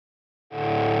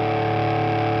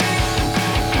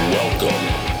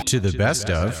to the best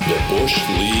of the Bush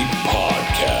League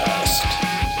Podcast,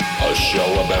 a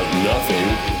show about nothing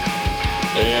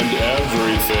and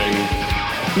everything.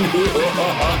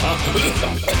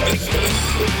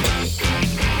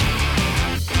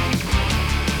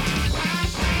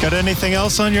 Got anything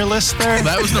else on your list there?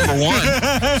 That was number one.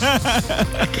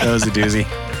 That was a doozy.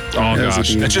 Oh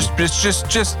gosh, it's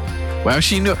just. Wow,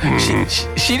 she knew.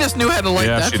 She just knew how to light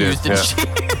that fuse, didn't she?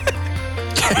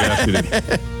 Yeah, she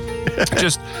did.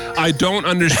 Just, I don't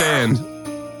understand,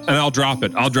 and I'll drop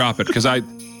it because I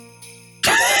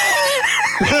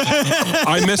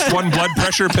missed one blood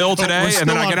pressure pill today, and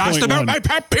then I get asked about my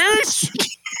pet peeves.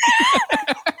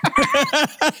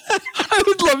 I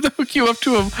would love to hook you up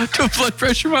to a blood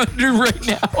pressure monitor right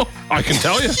now. I can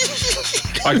tell you.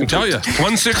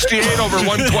 168 over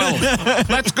 112.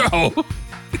 Let's go.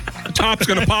 The top's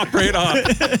going to pop right off.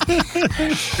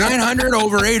 900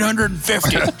 over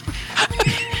 850.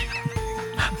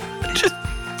 Just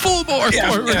full bore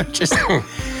forward. Yeah, just,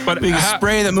 but we can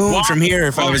spray the moon from here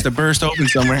if I was to burst open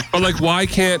somewhere. But like, why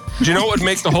can't... Do you know what would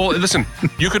make the whole... Listen,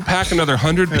 you could pack another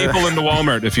 100 people into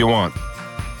Walmart if you want.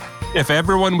 If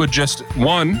everyone would just,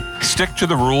 one, stick to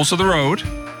the rules of the road,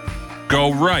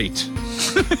 go right.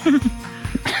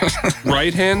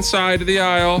 Right-hand side of the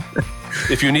aisle.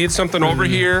 If you need something over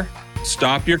here,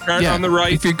 stop your cart on the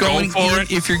right. If you're going go for in,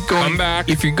 it. If you're going, come back.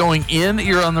 If you're going in,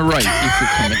 you're on the right. If you're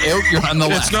coming out, you're on the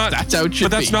left. That's how it should be.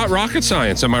 But that's not rocket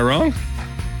science. Am I wrong?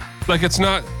 Like, it's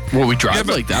not... Well, we drive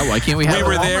like that. Why can't we have... We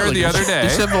were there the other day.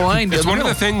 Just have the line. It's one of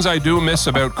the things I do miss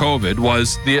about COVID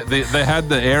was they had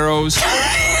the arrows...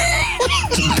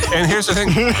 And here's the thing,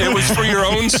 it was for your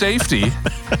own safety,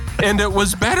 and it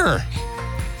was better.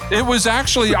 It was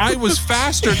actually, I was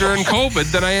faster during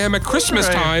COVID than I am at Christmas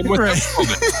time with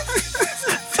COVID.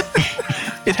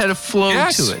 It had a flow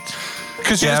to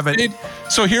it.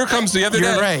 So here comes the other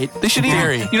day. You're right. They should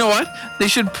even, you know what? They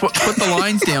should put the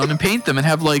lines down and paint them and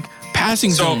have like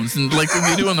passing zones and like what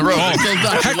we do on the road.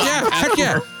 Heck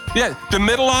yeah. Yeah, the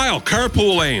middle aisle,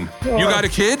 carpool lane. You got a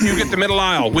kid, you get the middle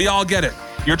aisle. We all get it.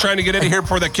 You're trying to get into here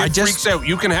before that kid freaks out.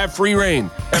 You can have free reign.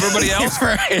 Everybody else,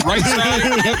 right side,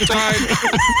 left side,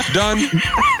 done.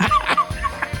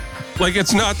 Like,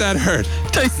 it's not that hard.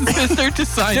 Tyson's going to start to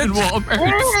sign in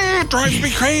Walmart. Drives me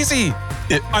crazy.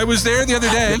 I was there the other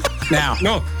day. Now.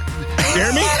 No.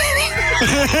 Hear me?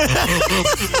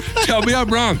 Tell me I'm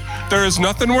wrong. There is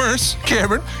nothing worse,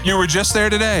 Cameron. You were just there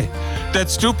today. That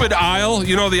stupid aisle,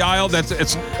 you know, the aisle it's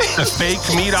the fake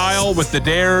meat aisle with the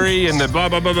dairy and the blah,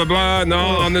 blah, blah, blah, blah, and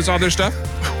all on this other stuff.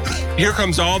 Here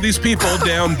comes all these people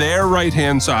down their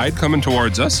right-hand side coming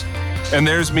towards us. And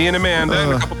there's me and Amanda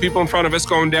and a couple people in front of us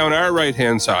going down our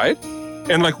right-hand side.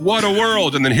 And like, what a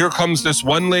world. And then here comes this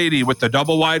one lady with the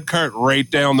double wide cart right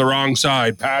down the wrong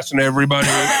side, passing everybody,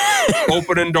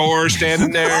 opening doors,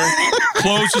 standing there,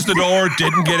 closes the door,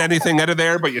 didn't get anything out of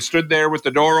there, but you stood there with the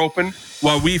door open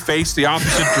while we faced the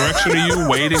opposite direction of you,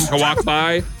 waiting to walk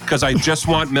by because I just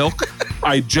want milk.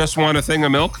 I just want a thing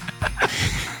of milk.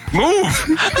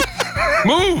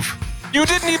 Move. You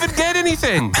didn't even get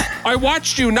anything. I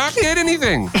watched you not get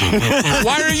anything.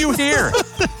 Why are you here?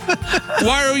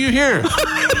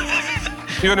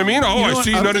 You know what I mean? I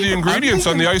see none of the ingredients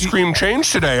on the ice cream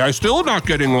changed today. I still not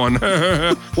getting one.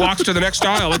 Walks to the next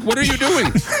aisle. Like, what are you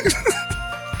doing?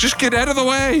 Just get out of the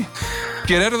way.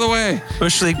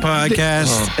 Bush League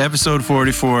Podcast, episode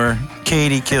 44.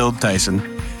 Katie killed Tyson.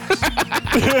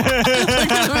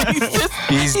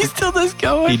 He still does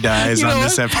going. He dies on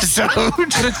this episode.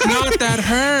 But it's not that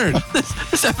hard.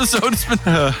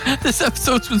 This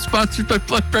episode's been sponsored by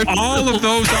blood pressure. All of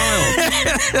those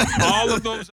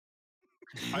aisles.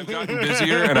 I've gotten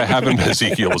busier, and I haven't.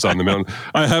 Ezekiel's on the mountain.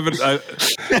 I haven't.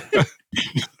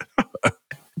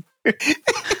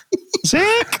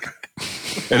 Sick.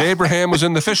 And Abraham was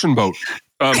in the fishing boat.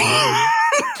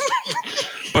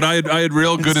 But I had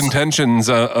real good intentions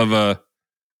of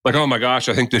like, oh my gosh,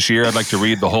 I think this year I'd like to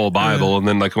read the whole Bible. And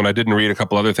then like when I didn't read a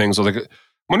couple other things, I was like, I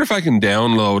wonder if I can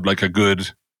download like a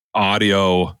good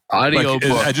audio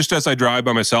book. Just as I drive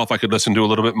by myself, I could listen to a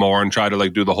little bit more and try to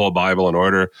like do the whole Bible in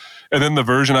order. And then the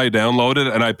version I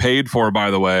downloaded and I paid for, by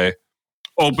the way,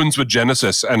 opens with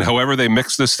Genesis. And however they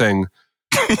mix this thing,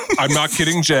 I'm not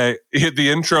kidding, Jay. Hit the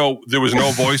intro. There was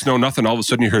no voice, no nothing. All of a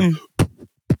sudden you heard...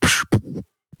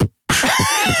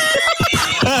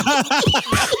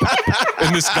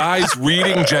 And this guy's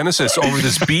reading Genesis over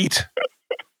this beat.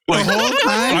 Like, the whole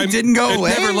time didn't go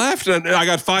away. It never left. And I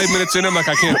got 5 minutes in. I'm like,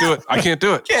 I can't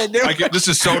do it. This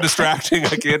is so distracting.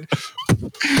 I can't.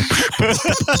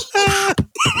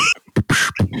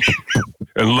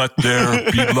 And let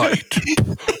there be light.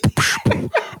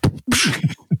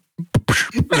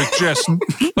 It just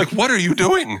like, what are you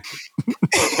doing?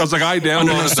 I was like, I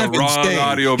downloaded the wrong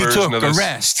audio version of this.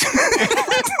 Arrest.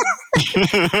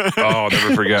 Oh, I'll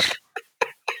never forget.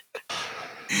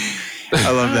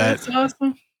 I love that. That's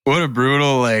awesome. What a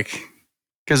brutal,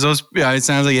 because it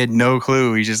sounds like he had no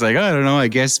clue. He's just like, I don't know. I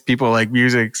guess people like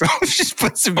music, so just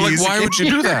put some But music. why would you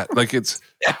do that? Like, it's.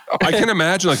 I can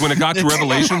imagine, like, when it got to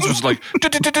Revelations, it was like.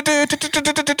 And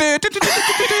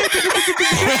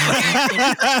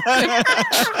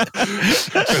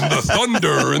the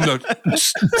thunder and the.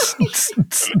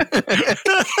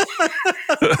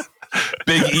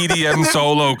 Big EDM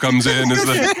solo comes in as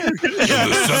the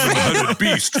 700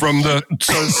 beast from the.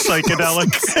 So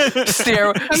psychedelic.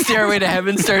 Stairway to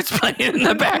Heaven starts playing in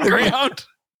the background.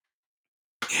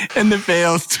 And the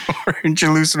veils tore in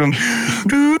Jerusalem.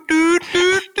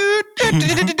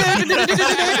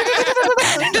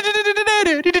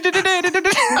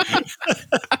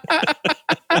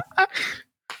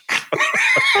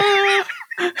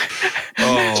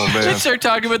 Oh, man. They start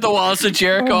talking about the walls of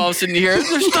Jericho. All of a sudden you hear,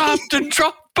 they're stopped and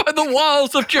dropped by the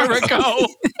walls of Jericho.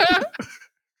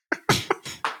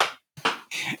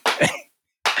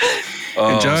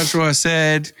 And Joshua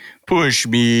said, push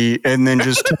me and then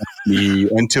just touch me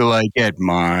until I get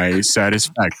my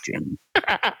satisfaction.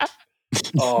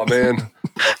 Oh, man.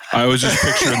 I was just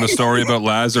picturing the story about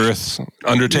Lazarus.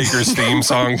 Undertaker's theme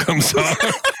song comes on.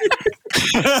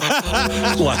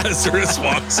 Lazarus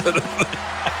walks out of the...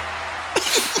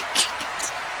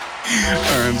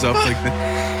 Arms up like that.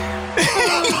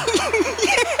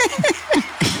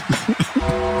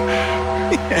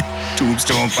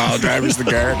 Tombstone pile drivers the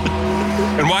car.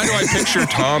 And why do I picture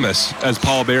Thomas as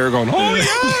Paul Bearer going, oh,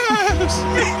 yes!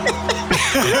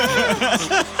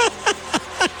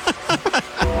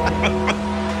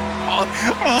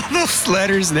 all those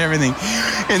letters and everything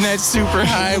in that super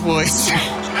high voice.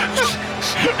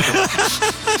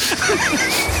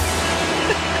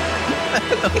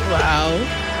 Wow.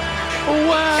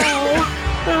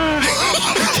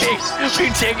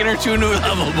 We're taking her to a new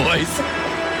level, boys.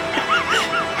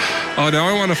 Oh, now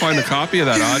I want to find a copy of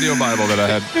that audio Bible that I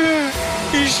had.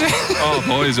 Oh,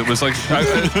 boys, it was like...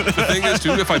 the thing is,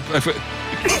 too, if I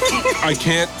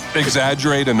can't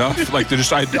exaggerate enough. Like,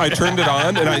 I turned it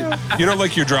on, and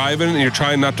like you're driving, and you're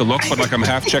trying not to look, but like I'm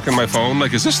half checking my phone.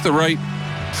 Like, is this the right...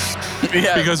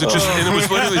 Yeah. Because and it was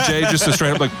literally Jay just a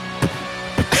straight up like...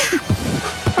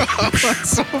 That's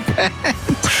so bad.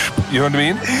 You know what I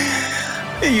mean?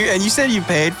 And you said you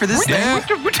paid for this thing? I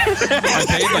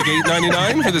paid like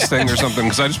 $8.99 for this thing or something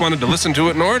because I just wanted to listen to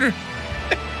it in order.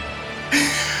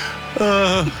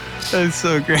 Oh, that's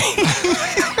so great.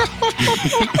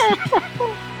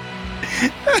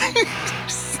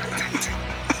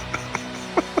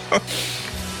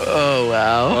 Oh,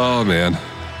 wow. Oh, man.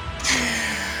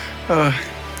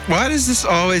 Why does this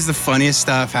always the funniest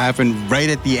stuff happen right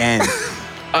at the end?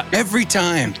 Every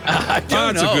time. I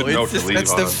don't That's know. a good note to leave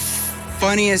That's on. the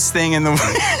funniest thing in the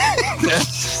world.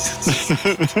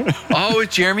 Oh,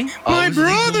 Jeremy. My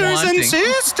brothers and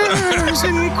sisters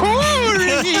in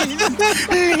Corey,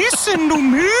 listen to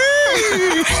me.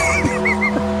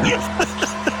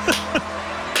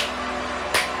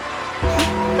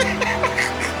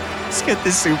 Let's get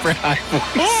this super high voice.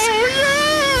 Oh, yeah.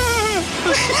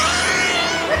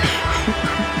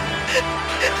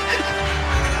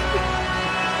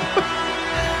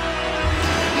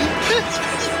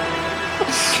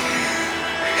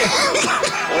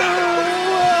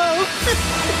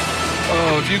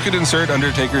 Oh, if you could insert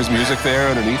Undertaker's music there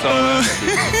underneath all that.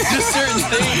 Just certain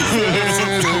things.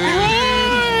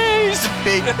 It's a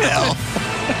big bell.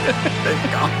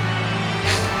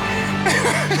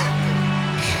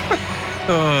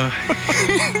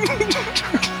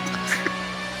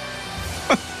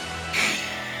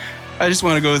 I just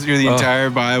want to go through the entire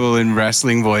Bible in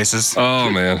wrestling voices. Oh,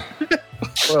 man.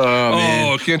 Oh,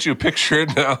 man. Oh, can't you picture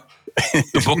it now?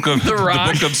 The book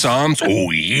of Psalms.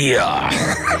 Oh, yeah.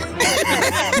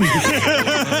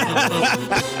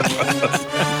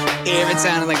 Hear it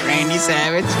sounded like Randy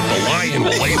Savage. The lion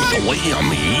will lay with the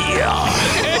lamb. Yeah.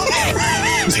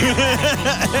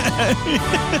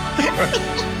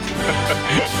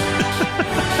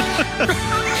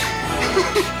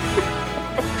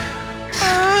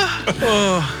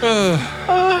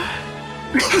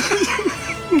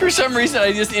 For some reason,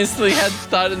 I just instantly had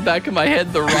thought in the back of my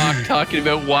head, The Rock talking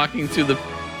about walking through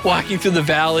the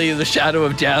valley of the shadow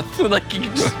of death. Like you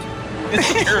can just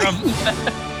hear him.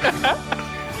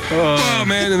 Oh,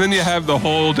 man. And then you have the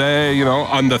whole day,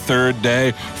 on the third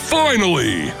day.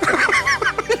 Finally.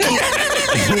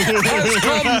 Has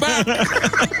come back.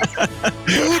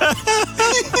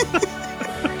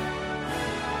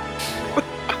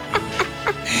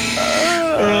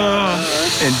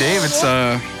 And David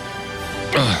saw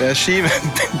Bathsheba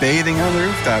bathing on the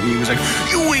rooftop. And he was like,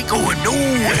 "You ain't going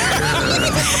nowhere."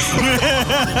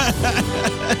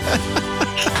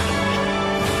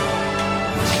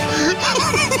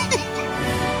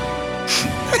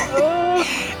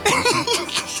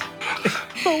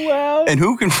 Oh, wow. And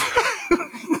who can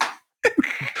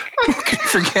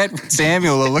forget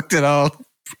Samuel looked at all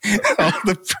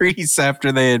the priests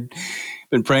after they had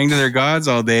been praying to their gods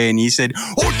all day, and he said,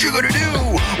 "What you gonna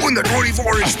do when the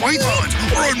 24-inch pythons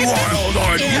run wild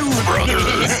on you, brother?"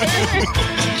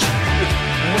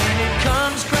 When it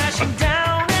comes crashing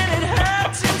down and it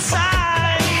hurts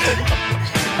inside.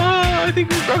 Oh, I think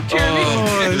we broke Jeremy.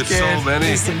 There's so many.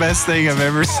 It's the best thing I've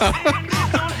ever saw.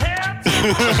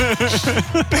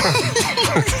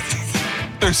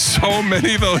 There's so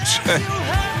many though, Jay.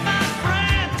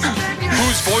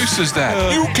 Whose voice is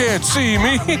that? You can't see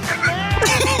me.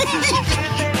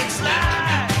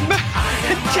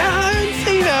 John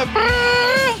Cena.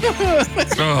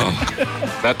 Oh,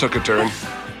 that took a turn.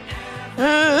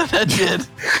 That did.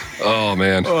 Oh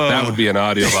man, that would be an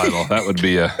audio Bible. That would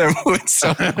be a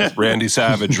Randy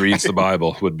Savage reads the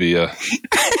Bible. Would be a.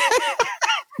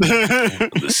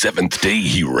 The seventh day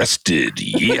he rested.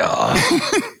 Yeah.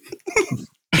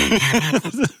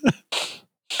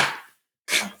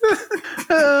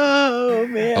 Oh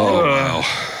man. Oh wow.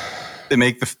 They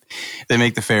make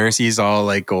the Pharisees all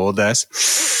like gold dust.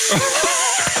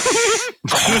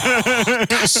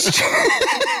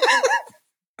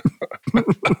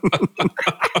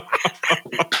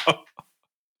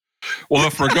 Well,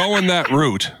 if we're going that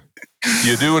route,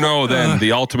 you do know then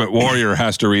the ultimate warrior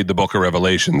has to read the book of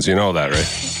Revelations. You know that, right?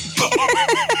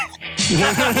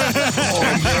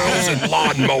 10,000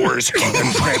 lawnmowers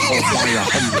and trampled by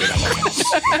 100 of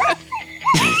them.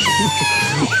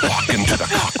 Walk into the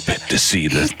cockpit to see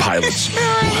the pilots who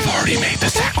have already made the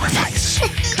sacrifice.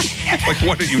 Like,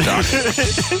 what are you talking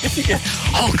about?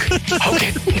 Hulk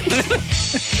Hogan.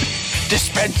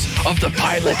 Dispense of the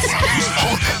pilots.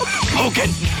 Hulk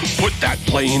Hogan. Put that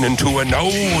plane into a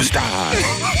nosedive.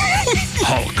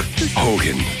 Hulk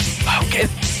Hogan. Hogan.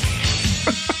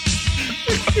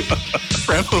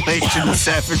 Revelation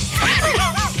 7.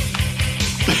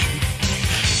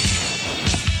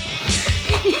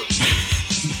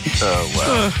 Oh,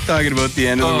 wow. Talking about the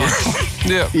end of the world.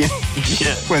 Yeah.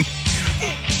 Yeah. When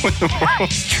the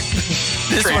world's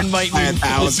This one might by need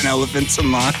 1,000 elephants a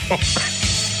mile.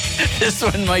 This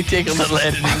one might take a little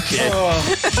editing, kid.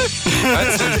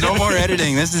 There's no more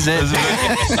editing. This is it.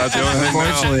 That's the only thing now.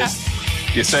 Unfortunately.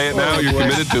 You say it now, you're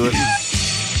committed to it.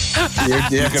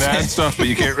 You can add stuff, but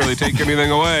you can't really take anything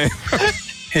away.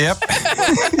 Yep.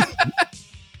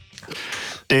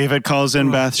 David calls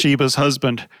in Bathsheba's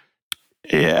husband.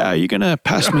 Yeah, you gonna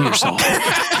pass me your salt?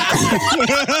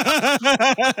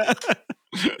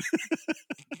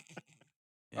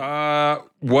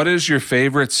 What is your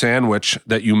favorite sandwich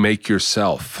that you make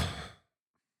yourself?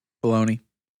 Bologna.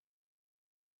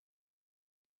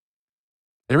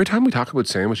 Every time we talk about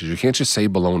sandwiches, you can't just say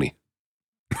bologna.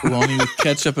 Bologna with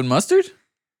ketchup and mustard?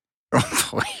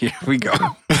 Oh, here we go.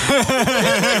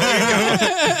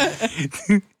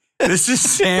 This is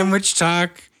Sandwich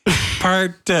Talk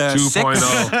Part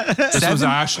 2.0. This was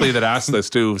Ashley that asked this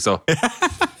too. So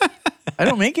I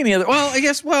don't make any other.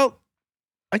 Well,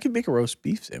 I could make a roast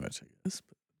beef sandwich, I guess.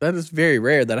 That is very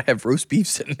rare that I have roast beef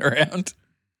sitting around.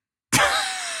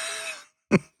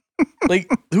 Like,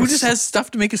 who just has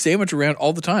stuff to make a sandwich around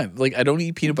all the time? Like, I don't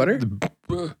eat peanut butter.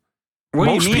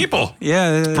 most people.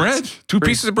 Yeah. Bread. Two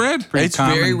pieces of bread. It's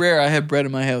common. very rare I have bread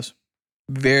in my house.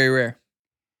 Very rare.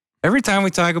 Every time we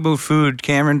talk about food,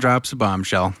 Cameron drops a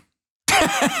bombshell.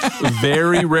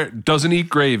 Very rare. Doesn't eat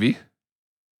gravy.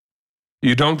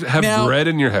 You don't have Now- bread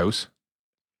in your house.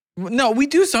 No, we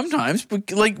do sometimes,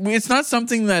 but like, it's not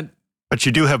something that. But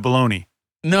you do have bologna.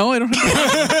 No, I don't. No,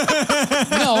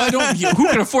 I don't. Who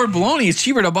can afford bologna? It's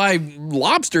cheaper to buy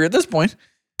lobster at this point.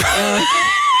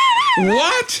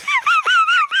 What?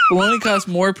 Bologna costs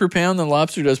more per pound than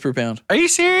lobster does per pound. Are you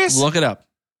serious? Look it up.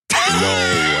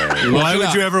 Why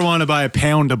would you ever want to buy a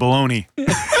pound of bologna?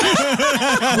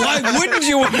 Why wouldn't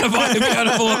you want to buy a pound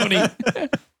of bologna?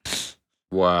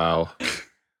 Wow.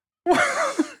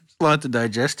 A lot to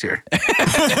digest here.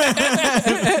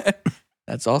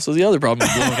 That's also the other problem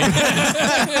with bologna.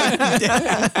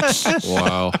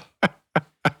 Wow.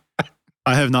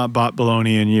 I have not bought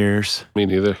bologna in years. Me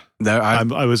neither.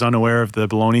 I was unaware of the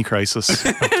bologna crisis of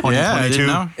 2022. Yeah, I didn't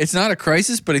know. It's not a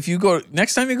crisis, but if you go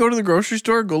next time you go to the grocery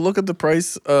store, go look at the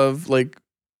price of like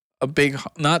a big,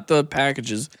 not the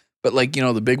packages, but like, you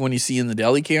know, the big one you see in the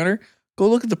deli counter. Go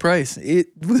look at the price. It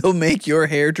will make your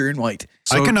hair turn white.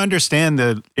 I can understand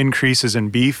the increases in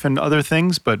beef and other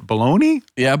things, but bologna?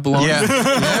 Yeah, bologna. Yeah.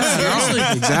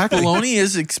 Seriously. Exactly. Bologna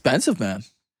is expensive, man.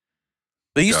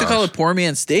 They used to call it poor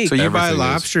man's steak. So you buy Everything is.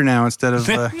 lobster now instead of.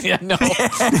 yeah, no.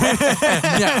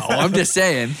 No, I'm just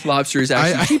saying, lobster is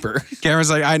actually cheaper. Cameron's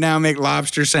like, I now make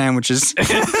lobster sandwiches.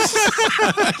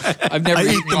 I've never I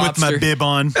eaten eat them with my lobster. bib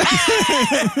on.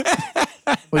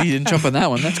 Well, you didn't jump on that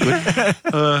one. That's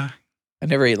good. I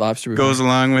never ate lobster before. Goes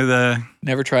along with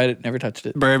Never tried it. Never touched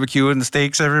it. barbecue and the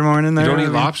steaks every morning. You There. don't I eat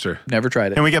mean, lobster. Never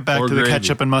tried it. Can we get back Or to the gravy.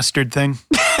 ketchup and mustard thing?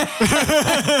 You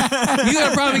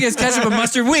got a problem against ketchup and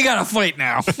mustard? We got to fight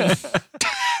now.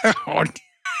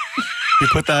 You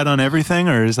put that on everything,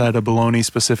 or is that a bologna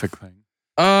specific thing?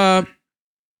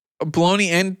 Bologna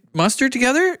and mustard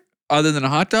together, other than a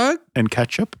hot dog. And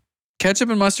ketchup? Ketchup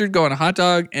and mustard go on a hot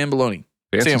dog and bologna.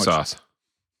 Fancy Sandwich. sauce.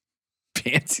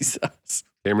 Fancy sauce.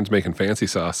 Cameron's making fancy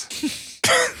sauce.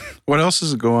 What else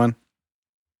does it go on?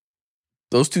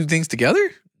 Those two things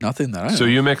together? Nothing that I know. So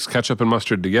you mix ketchup and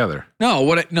mustard together. No,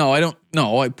 I don't.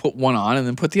 No, I put one on and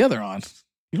then put the other on.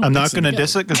 You don't I'm mix not going to them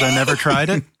diss it because I never tried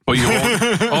it. But you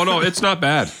won't. Oh no, it's not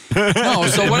bad. together. No,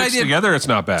 so what I Mixed did. together, it's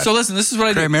not bad. So listen, this is what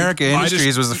I did. America I Industries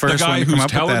just- was the the first guy one to come who's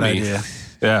up with that telling me. idea.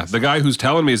 Yeah, the guy who's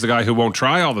telling me is the guy who won't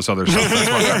try all this other stuff. That's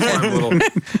why I'm a little.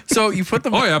 So you put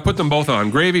them. Oh yeah, put them both on.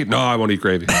 Gravy? No, I won't eat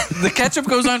gravy. The ketchup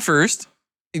goes on first.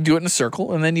 You do it in a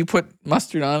circle, and then you put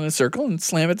mustard on in a circle and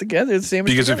slam it together. The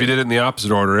sandwich. Because if you did it in the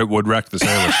opposite order, it would wreck the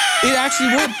sandwich. it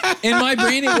actually would. In my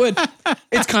brain, it would.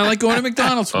 It's kind of like going to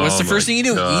McDonald's. What's the Oh first my thing you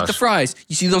do? gosh. Eat the fries.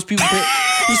 You see those people?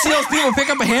 Pick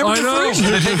up a hamburger first.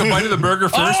 They take a bite of the burger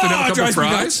first, then have a couple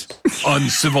drives me fries.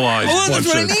 Uncivilized. Oh, that's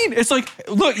what I bunches. mean. It's like,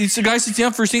 look, the guy sits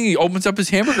down first thing. He opens up his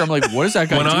hamburger. I'm like, what is that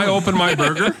guy When doing? I open my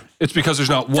burger, it's because there's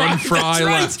not one fry That's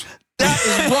right. left.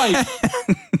 That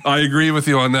is right. I agree with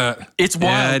you on that. It's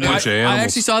wild. Bunch of I animals.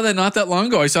 actually saw that not that long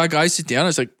ago. I saw a guy sit down. I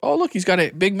was like, oh, look, he's got a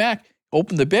Big Mac.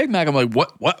 Open the Big Mac. I'm like,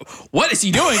 what is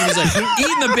he doing? He's like,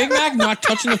 eating the Big Mac, not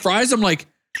touching the fries. I'm like,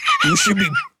 you should be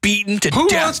beaten to Who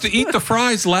death. wants to eat the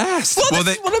fries last? Well,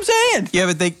 that's what I'm saying. Yeah,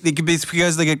 but they could be, it's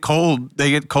because they get cold.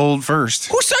 They get cold first.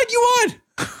 Whose side you on?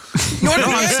 You No, I'm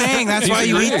understand? saying that's why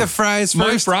you eat the fries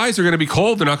My first. fries are going to be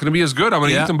cold. They're not going to be as good. I'm going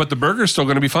to Yeah. eat them, but the burger's still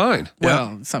going to be fine.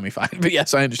 Well, it's not me fine. But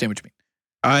yes, I understand what you mean.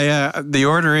 The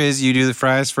order is you do the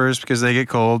fries first because they get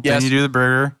cold. Yes. Then you do the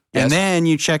burger. Yes. And then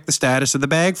you check the status of the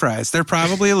bag fries. They're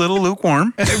probably a little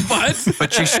lukewarm,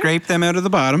 but you scrape them out of the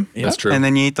bottom. That's true. And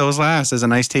then you eat those last as a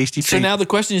nice tasty So treat. now the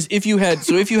question is, if you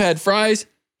had fries,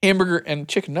 hamburger, and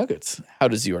chicken nuggets, how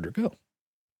does the order go?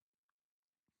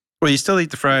 Well, you still eat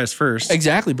the fries first.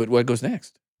 Exactly, but what goes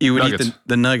next? You would Nuggets. eat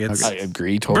the nuggets. I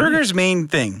agree totally. Burger's main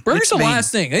thing. Burger's It's the main.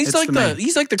 last thing. He's It's like the the main.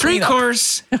 he's like the Three cleanup.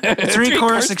 course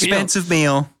Three-course meal. expensive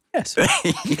meal. Yes,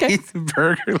 You Okay. eat the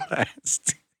burger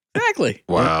last. exactly.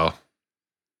 Wow.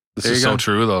 This There is you so go.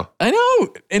 true, though. I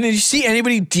know. And did you see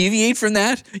anybody deviate from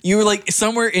that? You were like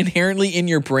somewhere inherently in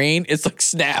your brain, it's like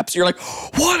snaps. You're like,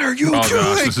 what are you Oh, doing?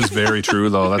 gosh. This is very true,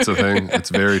 though. That's the thing. It's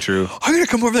very true. I'm gonna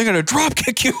come over there, I'm gonna drop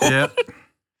kick you. Yep.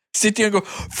 Sit down and go,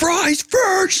 fries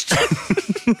first.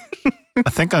 I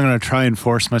think I'm going to try and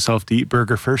force myself to eat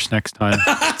burger first next time.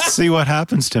 See what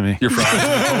happens to me. Your fries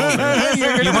are cold, man. You're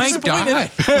gonna You be might disappointed.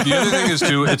 die. The other thing is,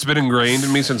 too, it's been ingrained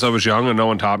in me since I was young, and no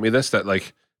one taught me this, that,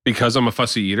 like, because I'm a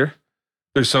fussy eater,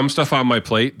 there's some stuff on my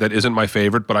plate that isn't my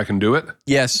favorite, but I can do it.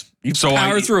 Yes. You So I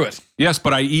power eat- through it. Yes,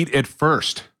 but I eat it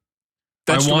first.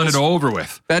 I want it over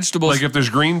with. Vegetables. Like, if there's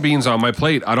green beans on my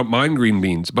plate, I don't mind green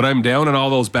beans, but I'm down in all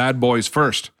those bad boys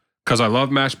first. Because I love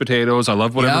mashed potatoes. I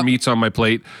love whatever Yep. meat's on my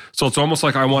plate. So it's almost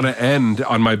like I want to end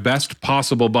on my best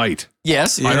possible bite.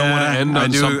 yes. I don't want to end I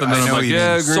on do- something I that I'm know like, what you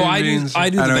yeah, mean. green So I beans. do I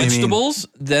the know what you mean. vegetables,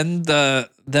 then the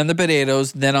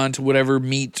potatoes, then on to whatever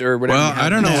meat or whatever. Well, you have I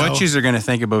don't know there. what you are going to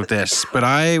think about this, but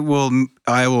I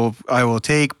will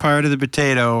take part of the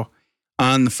potato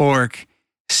on the fork,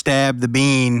 stab the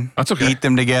bean, That's okay. eat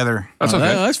them together. That's Oh,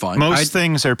 okay. that's fine. Most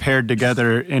things are paired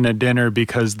together in a dinner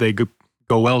because they go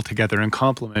well together and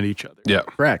complement each other. Yeah.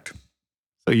 Correct.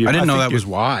 So you, I didn't know think that was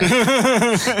why.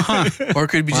 Or it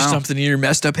could be just Wow. something in your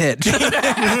messed up head.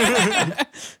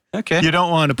 Okay. You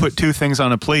don't want to put two things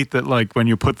on a plate that, like, when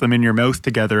you put them in your mouth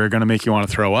together, are going to make you want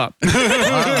to throw up.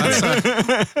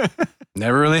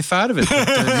 Never really thought of it. But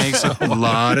it makes a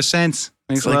lot of sense.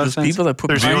 Makes It's a like lot of those sense. people that put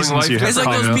There's pineapple. reasons you have It's like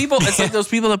those pineapple. people. It's like those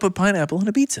people that put pineapple on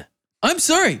a pizza. I'm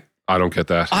sorry, I don't get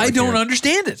that. I don't can't.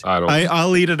 understand it. I don't.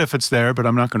 I'll eat it if it's there, but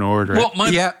I'm not going to order Well, it. my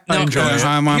Yeah, I enjoy it.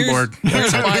 I'm on board.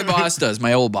 Here's what my boss does.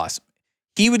 My old boss,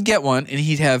 he would get one and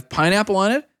he'd have pineapple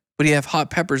on it, but he'd have hot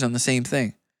peppers on the same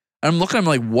thing. And I'm looking. I'm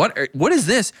like, what is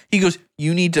this? He goes,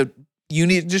 you need to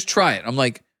just try it. I'm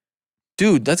like,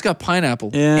 dude, that's got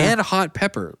pineapple Yeah. and hot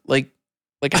pepper. Like,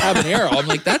 like a habanero. I'm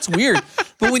like, that's weird.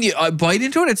 But when you bite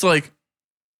into it, it's like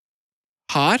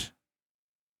hot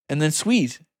and then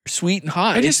sweet. Sweet and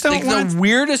hot. I just it's don't like want the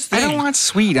weirdest thing. I don't want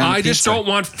sweet on I just pizza. don't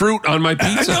want fruit on my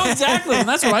pizza. No, exactly. And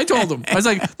that's what I told him. I was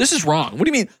like, this is wrong. What do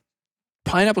you mean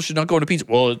pineapple should not go on a pizza?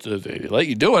 Well, they let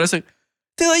you do it. I was like,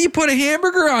 they let you put a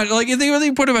hamburger on. Like, if they let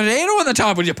you put a potato on the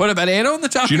top, would you put a potato on the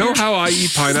top? Do you know how I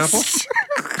eat pineapple?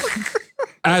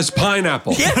 As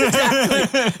pineapple. Yeah,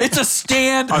 exactly. It's a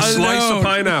stand. A slice of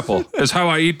pineapple is how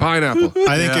I eat pineapple.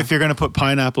 I think if you're going to put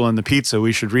pineapple on the pizza,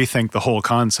 we should rethink the whole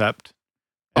concept.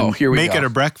 Oh, here we Make go. it a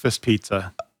breakfast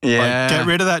pizza. Yeah. Like, get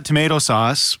rid of that tomato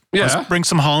sauce. Yeah. Let's bring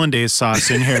some hollandaise sauce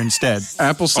in here instead.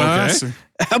 Applesauce. Okay.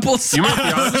 Applesauce. You might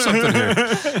be onto something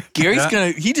here.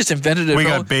 Gary's he just invented it. We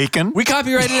got bacon. We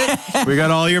copyrighted it. We got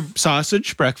all your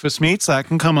sausage, breakfast meats. That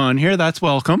can come on here. That's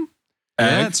welcome.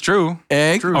 Yeah, Egg. it's true.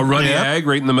 Egg. A runny Yep. egg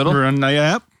right in the middle.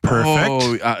 Yep.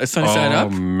 Perfect. Oh, it's sunny side Oh,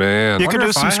 up. man. You can wonder do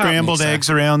if some IHOP scrambled makes that. eggs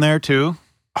around there too.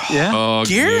 Yeah. Oh,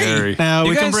 Gary. Now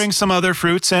You we can guys- bring some other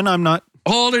fruits in. I'm not.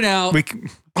 Hold it out.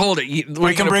 Hold it.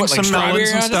 We can bring some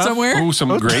melons and stuff. somewhere. Ooh,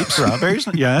 some grapes. Strawberries.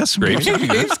 Yes. Grapes.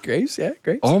 grapes. Yeah,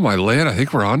 grapes. Oh, my land. I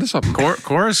think we're onto something.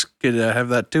 Chorus could have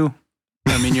that too.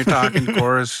 I mean, you're talking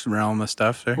chorus realm of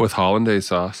stuff there. With hollandaise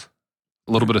sauce.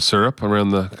 A little bit of syrup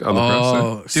around on the crust there.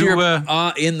 Oh, syrup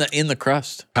Do, in the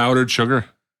crust. Powdered sugar.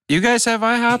 You guys have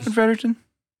IHOP in Fredericton?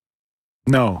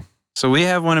 No. So we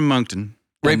have one in Moncton.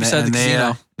 Right And beside the and they,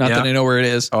 casino. Not yeah. that I know where it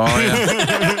is. Oh,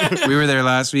 yeah. We were there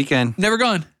last weekend. Never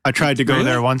gone. I tried to go Really?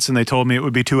 there once and they told me it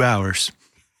would be 2 hours.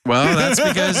 Well, that's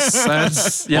because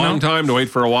that's, you Long know. time to wait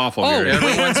for a waffle, Oh, Gary.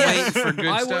 Everyone's waiting for good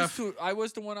I stuff.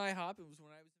 was the one IHOP. It was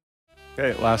when I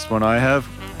was. Okay, last one I have.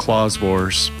 Claus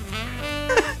Wars.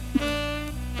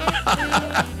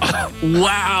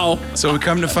 Wow. So we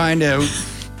come to find out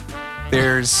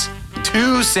there's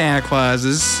 2 Santa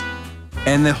Clauses,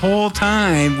 and the whole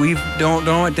time we don't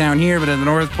know it down here, but at the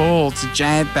North Pole, it's a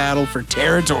giant battle for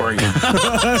territory.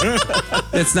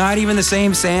 It's not even the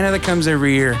same Santa that comes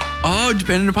every year. Oh,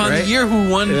 depending upon Right? the year, who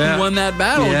won that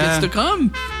battle Yeah. gets to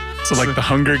come. So like the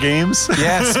Hunger Games.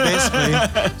 Yes, basically.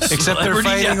 Except they're Celebrity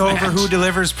fighting over deathmatch. who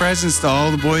delivers presents to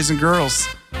all the boys and girls.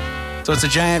 So it's a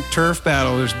giant turf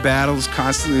battle. There's battles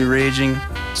constantly raging.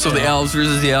 So the elves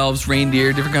versus the elves,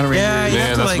 reindeer, different kind of reindeer. Yeah, you have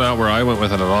Man, to that's not where I went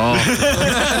with it at all.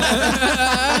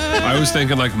 I was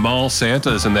thinking like mall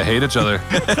Santas and they hate each other.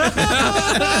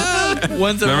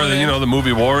 One's Remember the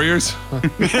movie Warriors?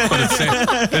 But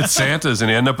it's Santas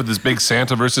and you end up with this big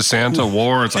Santa versus Santa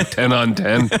war. It's like 10 on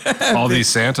 10. All these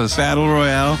Santas. Battle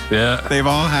Royale. Yeah. They've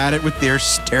all had it with their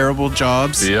terrible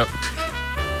jobs. Yep.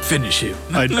 finish him.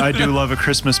 I do love a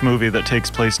Christmas movie that takes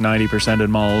place 90% in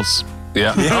malls.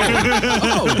 Yeah.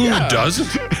 Oh, Who yeah. doesn't?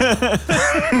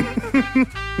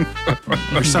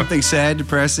 There's something sad,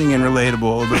 depressing, and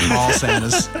relatable about mall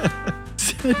Santas.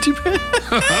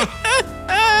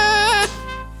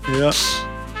 Yeah.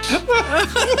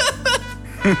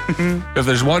 If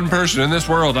there's one person in this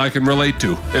world I can relate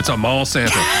to, it's a mall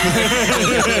Santa.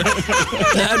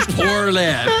 That poor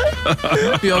lad.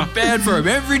 I feel bad for him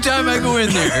every time I go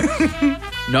in there.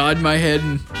 Nod my head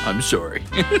and I'm sorry.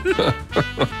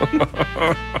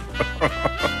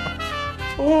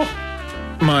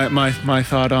 My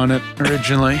thought on it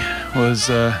originally was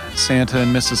Santa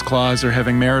and Mrs. Claus are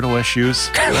having marital issues,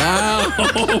 Wow.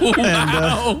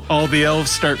 and all the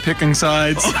elves start picking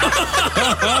sides. So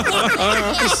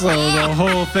the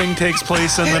whole thing takes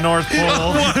place in the North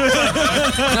Pole.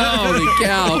 Holy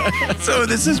cow. So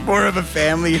this is more of a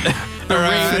family. The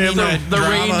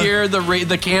reindeer,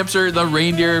 the camps the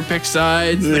reindeer pick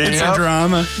sides. The It's camp a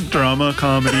drama. Drama,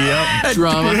 comedy, yep.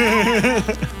 drama.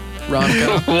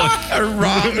 Rom-com.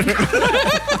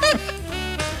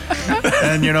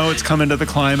 And you know, it's coming to the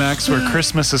climax where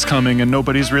Christmas is coming and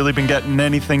nobody's really been getting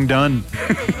anything done.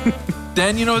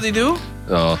 Then you know what they do?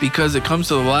 Oh. Because it comes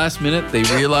to the last minute, they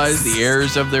realize the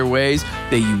errors of their ways.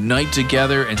 They unite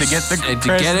together and To get the and to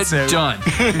get it presents out. done.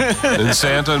 And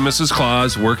Santa and Mrs.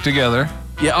 Claus work together.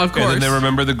 Yeah, of course. And then they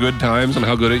remember the good times and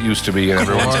how good it used to be, and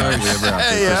everyone's happy ever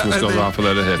after. Yeah, Christmas and goes they- off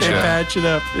without a hitch. They Yeah. patch it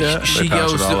up. Yeah. She patch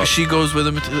goes. it all up. She goes with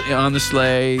them on the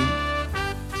sleigh.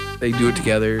 They do it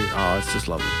together. Oh, it's just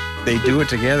lovely. They do it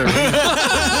together.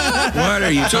 What are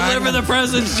you talking Deliver the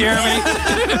presents, Jeremy.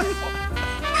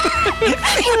 They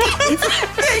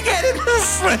get in the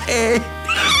sleigh.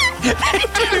 They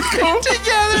do it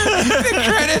together. The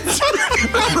credits.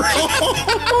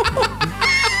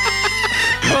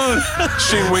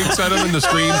 She winks at him and the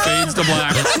screen fades to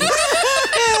black.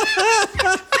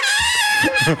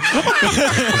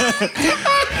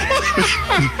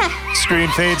 Screen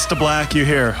fades to black, you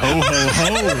hear ho ho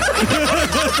ho.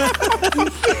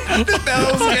 The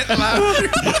bells get louder.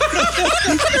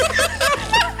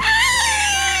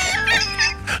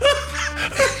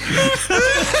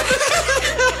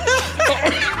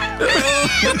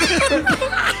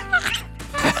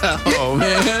 Oh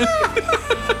man.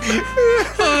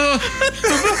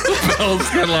 Bells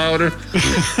get louder.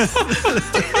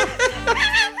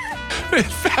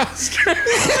 Faster.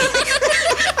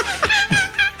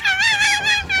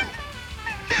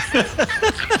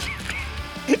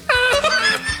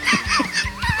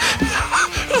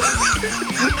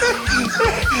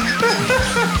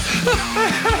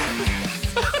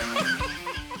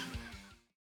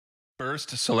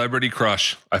 First celebrity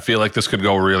crush. I feel like this could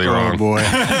go really wrong. Oh boy.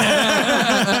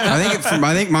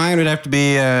 I think mine would have to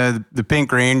be the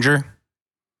Pink Ranger.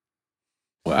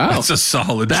 Wow. That's a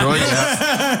solid choice.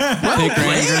 Pink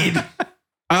Ranger.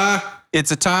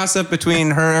 It's a toss up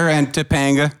between her and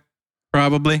Topanga,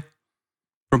 probably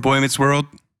from Boy Meets World.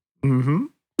 Mm-hmm.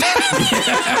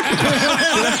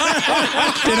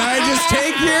 Did I just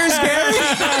take yours, Gary?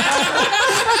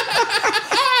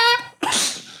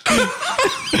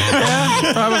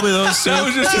 Yeah, probably those two. That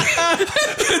was just,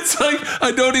 it's like,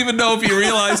 I don't even know if he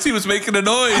realized he was making a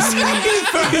noise.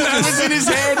 That was in his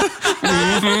head.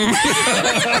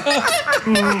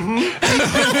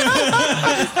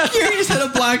 You just had a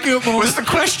blackout moment. Was the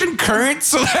question current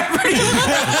celebrity?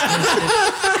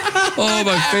 Oh,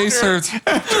 my face hurts.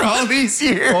 After all these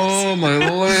years. Oh, my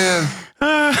land.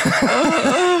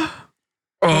 I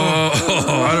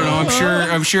don't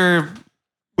know. I'm sure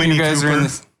when you guys are in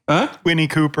this. Huh? Winnie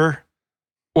Cooper.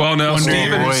 Well, now Boy.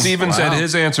 Steven said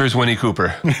his answer is Winnie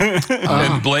Cooper.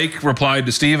 And Blake replied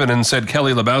to Steven and said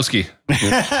Kelly Lebowski.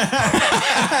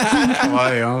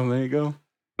 Oh, there you go.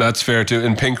 That's fair too.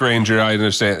 And Pink Ranger, I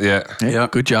understand. Yeah. Yeah.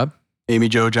 Good job. Amy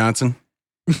Jo Johnson.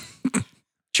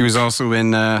 She was also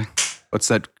in what's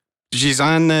that? She's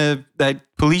on that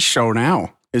police show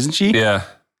now, isn't she? Yeah.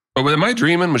 But am I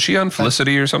dreaming? Was she on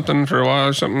Felicity or something for a while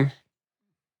or something?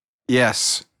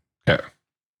 Yes. Okay.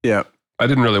 Yeah. I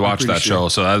didn't really watch pretty that sure. show,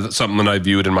 so that's something that I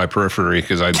viewed in my periphery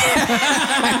because I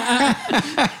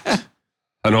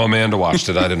know Amanda watched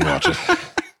it. I didn't watch it.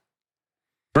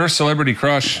 First celebrity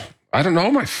crush. I don't know.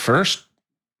 My first.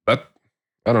 I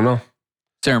don't know.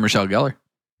 Sarah Michelle Gellar.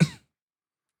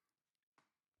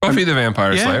 Buffy the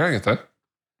Vampire Yeah. Slayer. I get that.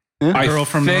 Yeah. I Girl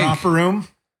from the think- Romper Room.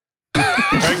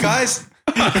 Right, guys?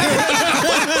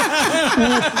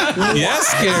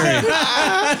 Yes, Gary.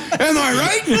 Am I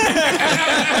right?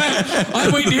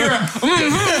 I'm waiting to hear him.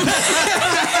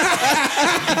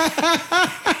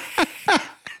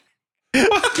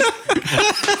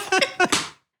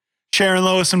 Sharon,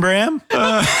 Lois, and Bram.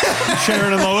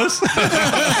 Sharon and Lois.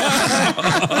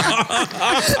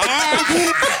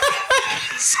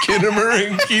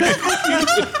 Skidamering.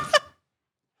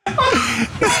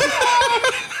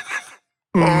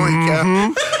 Holy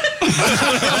cow.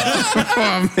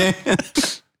 Oh, man.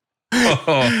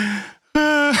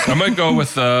 I might go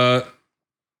with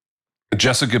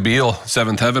Jessica Biel,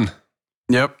 Seventh Heaven.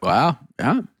 Yep. Wow.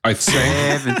 Yeah. I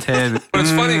think. Heaven. But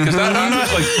it's funny because that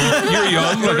was like, you're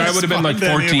young. Like I would have been like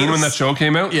 14 when that show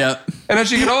came out. Yeah. And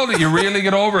as you get older, you really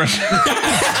get over it. Do you know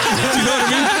what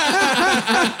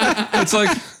I mean? It's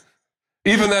like,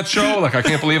 even that show, like I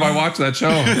can't believe I watched that show.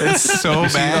 It's so I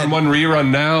see it on one rerun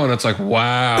now, and it's like,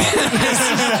 wow.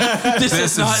 This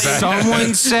is not.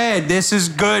 Someone said this is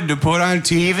good to put on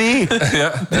TV.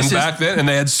 Yeah. And back then, and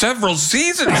they had several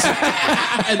seasons.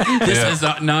 This has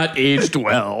not aged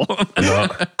well. No.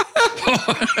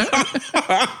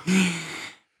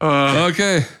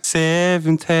 Okay.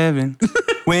 Seventh heaven.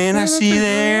 When I see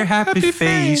their happy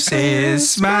faces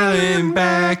smiling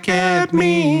back at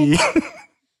me.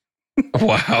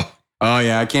 Wow. Oh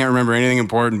yeah, I can't remember anything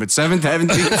important, but Seventh Heaven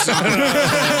theme song.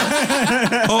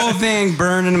 Whole thing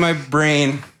burned into my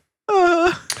brain.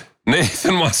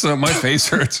 Nathan wants to know, my face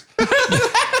hurts.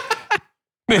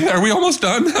 Nathan, are we almost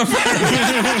done? We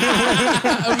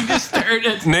just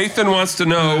started. Nathan wants to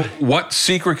know, what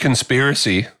secret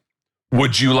conspiracy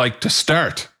would you like to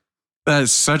start? That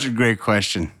is such a great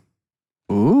question.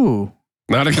 Ooh.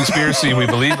 Not a conspiracy we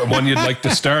believe, but one you'd like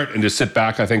to start and just sit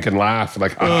back, I think, and laugh.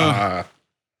 Like,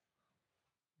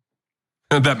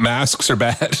 that masks are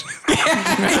bad.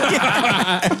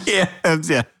 Yeah.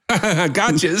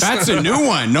 Gotcha. That's a new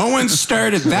one. No one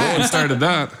started No one that. started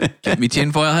that. Get me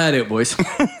tinfoil hat out, boys.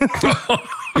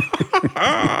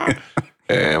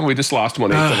 And we just lost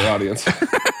 1/8 of the audience.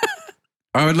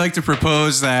 I would like to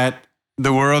propose that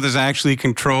the world is actually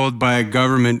controlled by a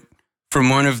government from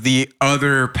one of the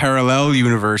other parallel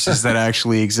universes that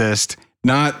actually exist,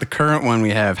 not the current one we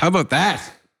have. How about that?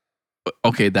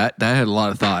 Okay, that had a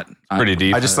lot of thought. Pretty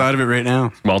deep. I just thought of it right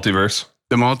now. Multiverse.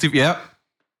 Yep.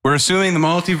 We're assuming the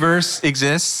multiverse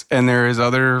exists and there is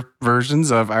other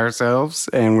versions of ourselves,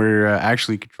 and we're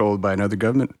actually controlled by another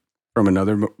government from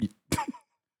another.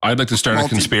 I'd like to start a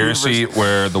conspiracy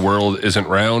where the world isn't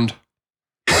round.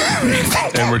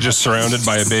 And we're just surrounded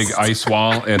by a big ice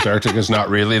wall. Antarctica is not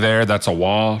really there. That's a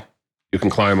wall. You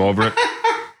can climb over it.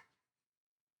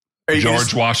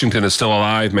 George Washington is still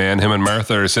alive, man. Him and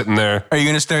Martha are sitting there. Are you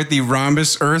going to start the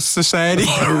Rhombus Earth Society?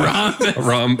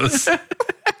 Rhombus.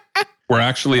 We're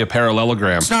actually a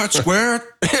parallelogram. It's not square.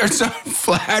 It's not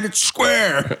flat. It's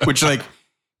square. Which, like,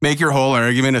 make your whole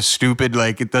argument a stupid,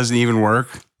 like, it doesn't even work.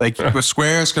 Like, the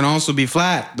squares can also be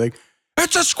flat. Like,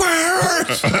 it's a square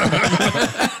Earth.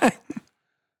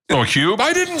 Oh, cube?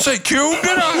 I didn't say cube,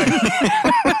 did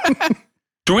I?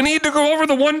 Do we need to go over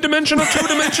the one-dimensional,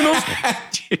 two-dimensional?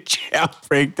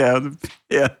 Breakdown.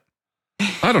 Yeah.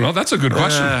 I don't know. That's a good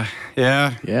question.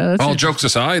 Yeah. That's All jokes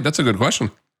aside, that's a good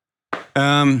question.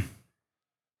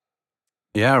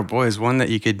 Yeah, boys, one that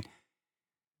you could.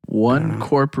 One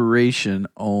corporation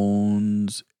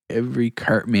owns every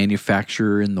cart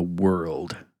manufacturer in the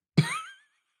world.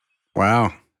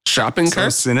 Wow. Shopping So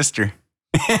cart? sinister.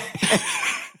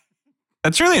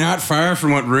 That's really not far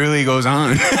from what really goes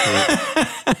on.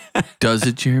 Does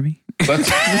it, Jeremy?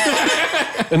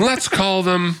 Let's call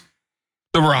them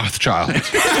the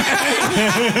Rothschilds.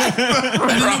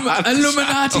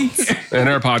 Illuminati. And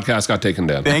our podcast got taken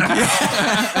down. Thank you.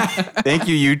 Thank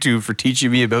you, YouTube, for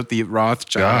teaching me about the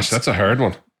Rothschilds. Gosh, that's a hard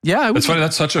one. Yeah, It's funny.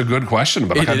 That's such a good question,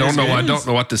 but like, I don't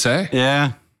know what to say.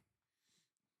 Yeah.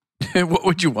 What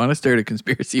would you want to start a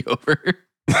conspiracy over?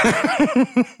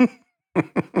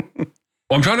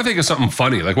 Well, I'm trying to think of something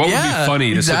funny. Like, what would be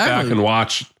funny to sit back and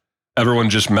watch everyone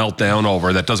just melt down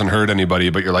over that doesn't hurt anybody,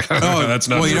 but you're like, that's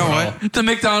not. Well, you know what? what? The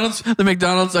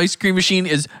McDonald's ice cream machine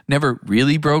is never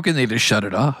really broken. They just shut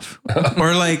it off.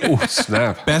 Or like,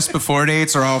 Snap. best before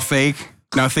dates are all fake.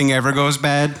 Nothing ever goes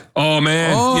bad. Oh,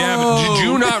 man. Yeah, but did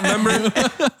you not remember?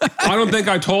 I don't think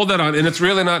I told that on, and it's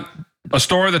really not a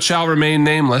store that shall remain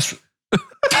nameless.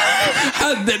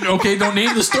 Okay, don't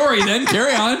name the story then.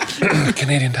 Carry on.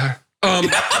 Canadian Tire.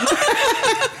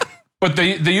 But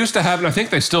they used to have, and I think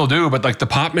they still do, but like the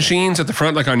pop machines at the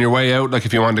front, like on your way out, like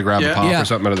if you wanted to grab a pop or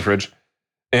something out of the fridge.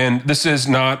 And this is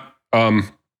not a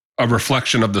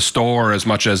reflection of the store as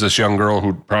much as this young girl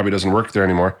who probably doesn't work there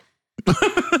anymore.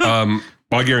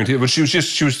 I guarantee it. But she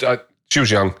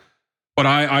was young. But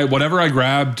I whatever I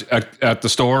grabbed at the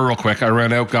store real quick, I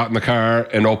ran out, got in the car,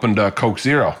 and opened a Coke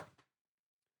Zero.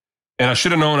 And I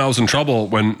should have known I was in trouble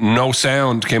when no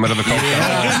sound came out of the Coke.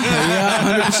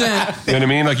 Yeah, 100%. You know what I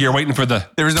mean? Like you're waiting for the...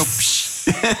 There was no...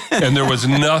 and there was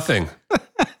nothing.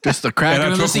 Just the crack.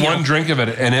 And I took one drink of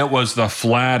it, and it was the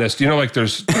flattest. You know, like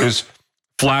there's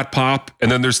flat pop, and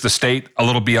then there's the state a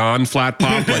little beyond flat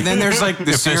pop. Like, and then there's like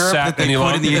the syrup that they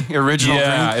put in the original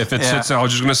drink. If it sits... I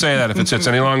was just going to say that. If it sits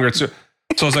any longer, it's... So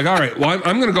I was like, all right, well,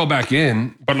 I'm going to go back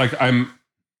in, but like I'm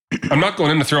not going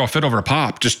in to throw a fit over a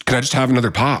pop. Can I just have another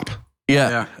pop?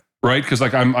 Yeah. Right? Because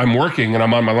like I'm working and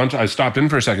I'm on my lunch. I stopped in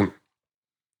for a second.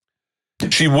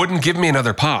 She wouldn't give me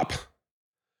another pop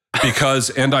because,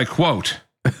 and I quote,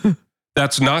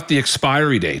 that's not the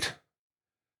expiry date.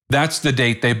 That's the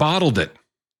date they bottled it.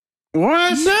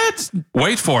 What?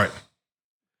 Wait for it.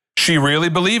 She really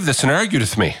believed this and argued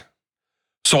with me.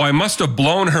 So I must have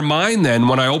blown her mind then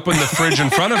when I opened the fridge in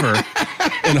front of her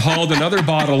and hauled another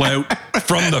bottle out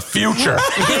from the future.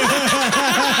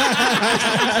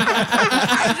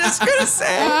 I'm just going to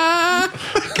say,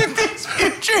 look at these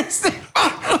futuristic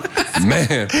bottles.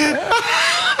 Man.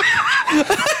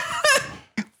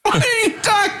 What are you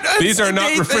talking about? These are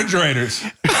not refrigerators.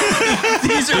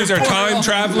 These are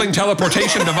time-traveling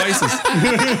teleportation devices.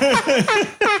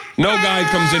 No guy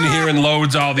comes in here and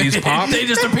loads all these pops. They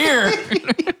just appear.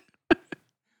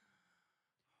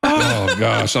 Oh,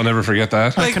 gosh. I'll never forget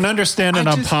that. I can understand it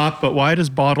on pop, but why does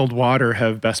bottled water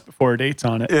have best before dates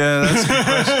on it? Yeah, that's a good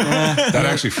question. Yeah. That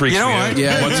actually freaks me out.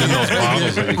 Yeah. What's in those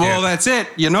bottles? That you Well, can't- that's it.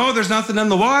 You know, there's nothing in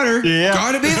the water. Yeah.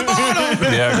 Gotta be the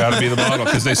bottle. Yeah, got to be the bottle.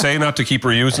 Because they say not to keep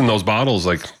reusing those bottles.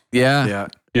 Like, Yeah.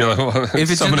 you know,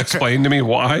 it's someone in the explained to me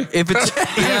why. If it's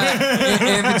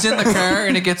if it's in the car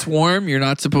and it gets warm, you're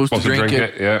not supposed to drink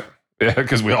it. Yeah. Yeah,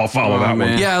 because we all follow that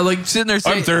man. one. Yeah, like sitting there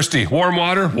saying, I'm thirsty. Warm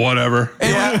water? Whatever.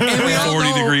 and we all 40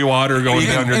 know- degree water going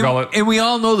down your gullet. And we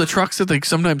all know the trucks that like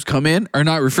sometimes come in are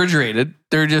not refrigerated.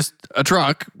 They're just a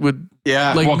truck with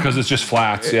Yeah. like Well, because it's just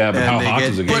flats. Yeah, but And how they hot get-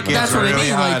 does it it get? But that's gets what I really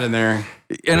mean, hot like- in there.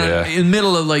 in the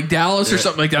middle of like Dallas or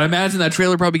something like that. I imagine that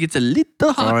trailer probably gets a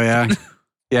little hot. Oh, yeah.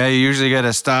 Yeah, you usually got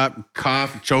to stop,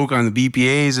 cough, choke on the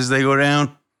BPAs as they go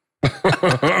down.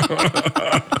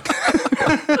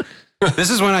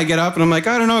 This is when I get up and I'm like,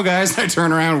 I don't know, guys. I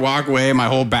turn around, walk away. My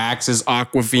whole back says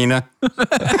Aquafina.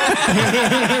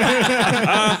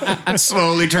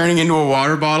 Slowly turning into a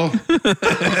water bottle.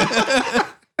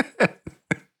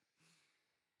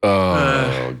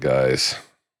 Oh, guys.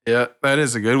 Yeah, that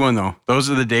is a good one, though. Those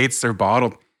are the dates they're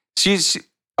bottled. She's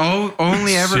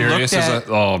only ever Serious looked as at...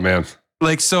 oh, man.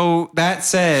 Like, so that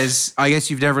says, I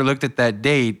guess you've never looked at that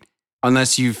date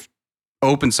unless you've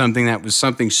opened something that was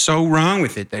something so wrong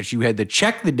with it that you had to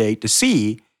check the date to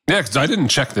see. Yeah, because I didn't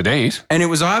check the date. And it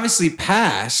was obviously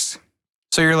past.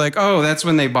 So you're like, oh, that's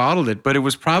when they bottled it. But it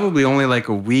was probably only like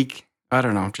a week. I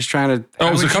don't know. Just trying to... Oh,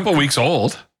 it was a couple weeks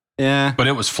old. Yeah. But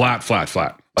it was flat.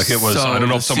 Like it was, So I don't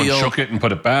know if the someone seal- shook it and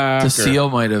put it back. The seal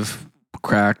might have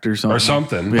cracked or something. Or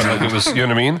something. But like it was, you know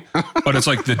what I mean? But it's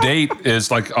like the date is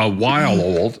like a while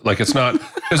old. Like it's not,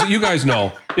 because you guys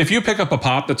know, if you pick up a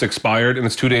pop that's expired and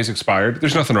it's 2 days expired,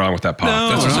 there's nothing wrong with that pop.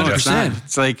 That's a suggestion. 100%.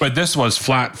 It's like... But this was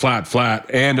flat,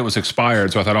 and it was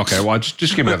expired. So I thought, okay, well,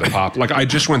 just give me another pop. Like I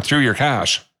just went through your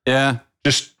cash. Yeah.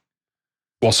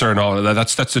 Well, sir, no,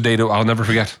 that's the date I'll never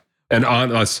forget. And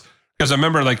on us, because I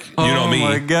remember, like, you know me,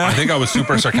 my God. I think I was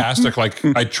super sarcastic. Like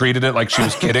I treated it like she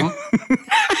was kidding.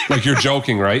 Like you're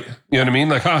joking, right? You know what I mean?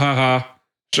 Like, ha ha ha.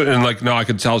 And like, no, I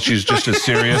could tell she's just as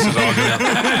serious as all get.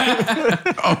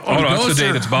 Oh, no, that's the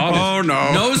date it's bottled. Oh,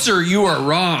 no. No, sir, you are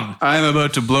wrong. I'm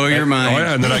about to blow your mind. Oh,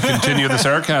 yeah, and then I continue the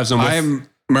sarcasm with, I'm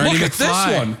Marty look at this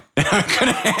McFly. one. And I'm going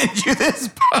to hand you this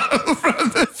bottle from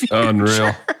the future.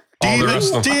 Unreal. All the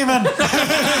rest of them. Demon.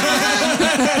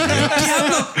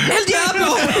 El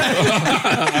Diablo.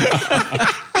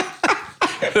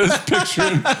 This picture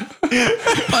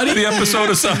the episode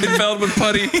of Seinfeld with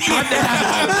Putty.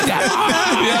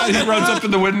 Yeah, he runs up to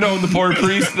the window and the poor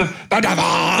priest. The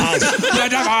devils! His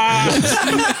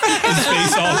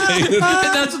face all painted.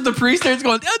 And that's what the priest starts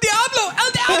going, El Diablo,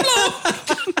 El Diablo.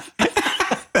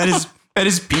 That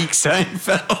is peak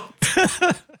Seinfeld.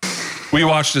 We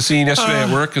watched a scene yesterday at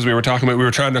work because we were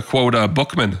trying to quote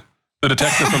Bookman, the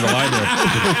detective from the library.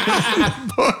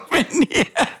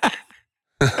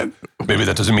 Maybe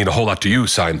that doesn't mean a whole lot to you,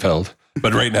 Seinfeld.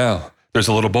 But right now, there's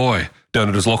a little boy down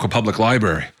at his local public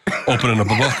library, opening up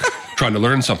a book, trying to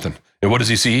learn something. And what does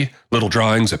he see? Little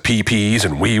drawings of pee-pees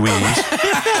and wee-wees.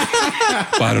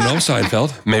 Well, I don't know,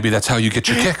 Seinfeld. Maybe that's how you get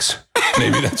your kicks.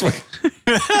 Maybe that's what...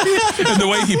 And the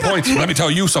way he points, let me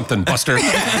tell you something, Buster.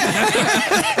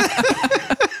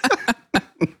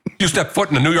 You step foot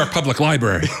in the New York Public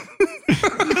Library.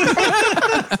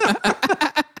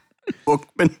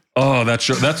 Bookman. Oh, that's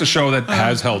a show that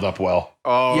has held up well.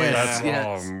 Oh, Yes, yeah. yes.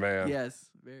 Oh, man. Yes,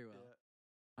 very well.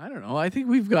 I don't know. I think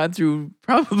we've gone through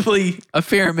probably a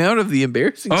fair amount of the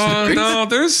embarrassing Oh, stories. no,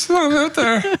 there's some out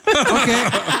there. Okay.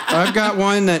 I've got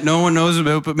one that no one knows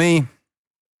about but me.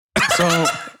 So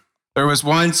there was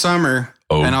one summer,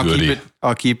 Oh, and goody.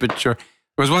 I'll keep it short.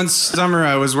 There was one summer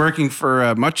I was working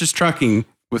for Much's Trucking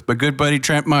with my good buddy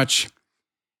Trent Much,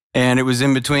 and it was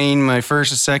in between my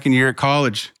first and second year at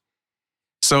college.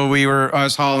 So I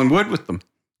was hauling wood with them.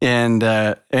 And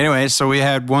anyway, so we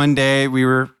had one day we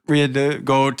had to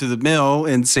go to the mill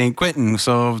in St. Quentin.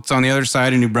 So it's on the other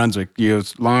side of New Brunswick.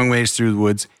 It's a long ways through the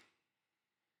woods.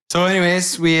 So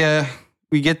anyways,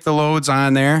 we get the loads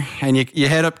on there, and you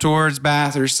head up towards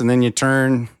Bathurst, and then you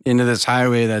turn into this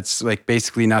highway that's like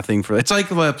basically nothing for. It's like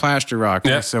a plaster rock.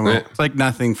 Yeah, So yeah. it's like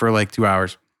nothing for like 2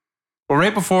 hours. Well,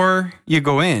 right before you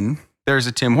go in, there's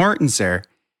a Tim Hortons there.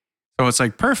 So it's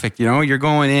like perfect, you're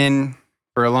going in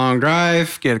for a long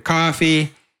drive, get a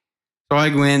coffee. So I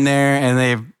go in there and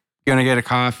they're going to get a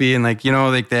coffee, and like they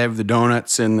have the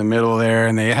donuts in the middle there,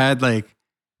 and they had it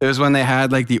was when they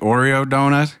had like the Oreo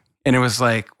donut, and it was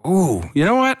like, ooh, you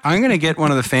know what? I'm going to get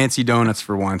one of the fancy donuts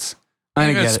for once. I'm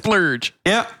I'm going to gonna get it. splurge.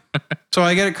 Yep. So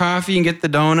I get a coffee and get the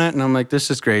donut, and I'm like,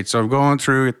 this is great. So I'm going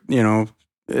through it,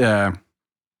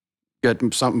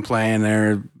 got something playing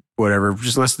there, whatever.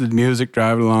 Just listen to the music,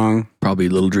 driving along. Probably a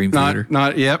little dream theater.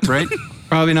 Yep, right.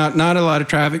 Probably not a lot of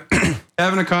traffic.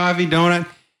 Having a coffee, donut.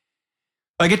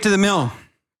 I get to the mill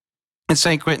in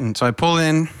St. Quentin. So I pull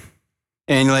in,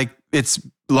 and it's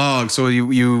log. So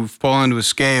you pull onto a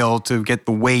scale to get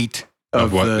the weight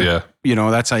of what? the,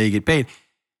 Yeah. that's how you get paid.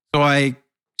 So I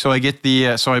get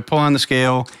so I pull on the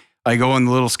scale. I go in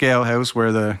the little scale house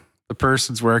where the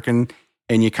person's working,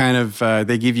 and you kind of,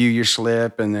 they give you your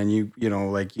slip, and then you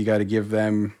got to give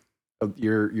them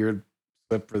your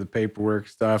slip for the paperwork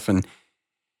stuff. And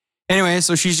anyway,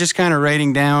 so she's just kind of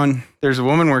writing down, there's a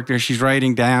woman work there. She's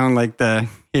writing down like the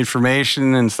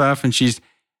information and stuff. And she's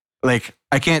like,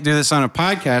 I can't do this on a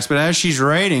podcast, but as she's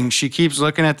writing, she keeps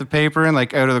looking at the paper, and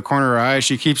like out of the corner of her eye,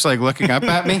 she keeps like looking up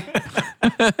at me.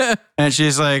 And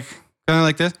she's like, kind of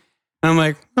like this. I'm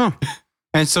like, oh.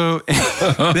 And so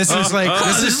this is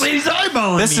lady's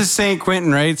eyeballing this is Saint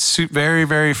Quentin, right? It's very,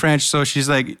 very French. So she's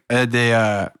like,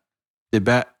 the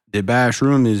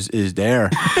bathroom is there.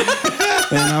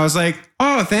 And I was like,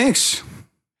 oh, thanks.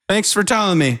 Thanks for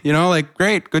telling me. You know, like,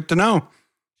 great, good to know.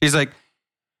 She's like,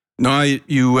 no,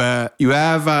 you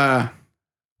have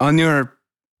on your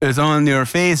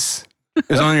face.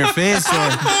 It's on your face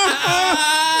there.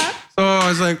 So I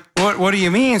was like, what do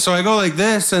you mean? So I go like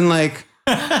this, and like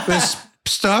this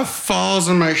stuff falls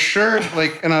on my shirt,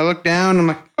 like, and I look down, and I'm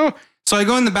like, oh. So I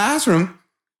go in the bathroom.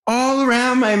 All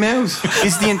around my mouth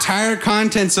is the entire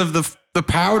contents of the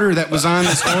powder that was on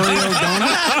this Oreo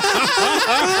donut.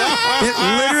 It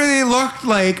literally looked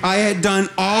like I had done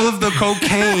all of the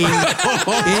cocaine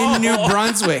in New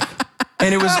Brunswick.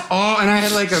 And it was all, and I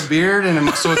had like a beard, and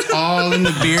so it's all in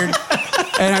the beard.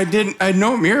 And I had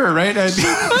no mirror, right?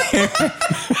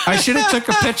 I should have took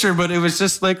a picture, but it was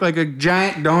just like a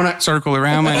giant donut circle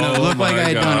around my nose. It looked like I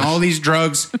had done all these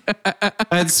drugs.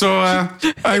 And so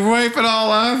I wipe it all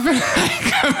off, and I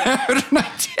come out, and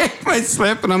I take my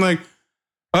slip, and I'm like,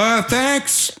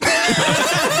 thanks.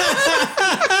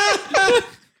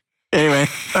 Anyway,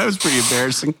 that was pretty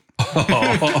embarrassing.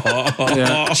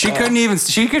 Yeah. She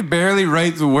could barely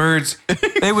write the words.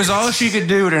 It was all she could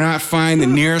do to not find the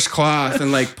nearest cloth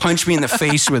and like punch me in the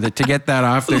face with it to get that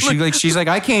off there. She's like,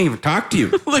 I can't even talk to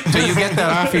you until you get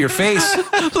that off of your face.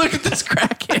 Look at this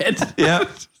crackhead. Yeah.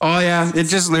 Oh yeah. It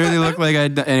just literally looked like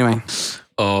anyway.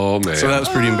 Oh man. So that was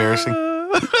pretty embarrassing.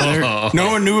 No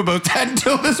one knew about that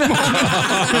until this moment.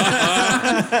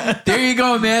 There you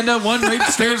go, Amanda. One right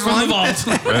upstairs from the vault.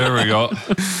 There we go.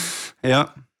 Yeah.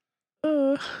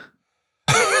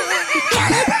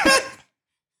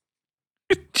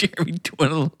 Jeremy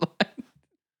doing a line.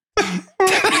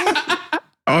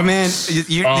 Oh man,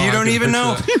 you don't even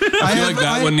know. I feel like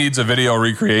that one needs a video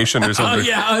recreation or something. Oh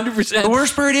yeah, 100%. The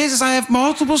worst part is I have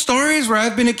multiple stories where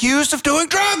I've been accused of doing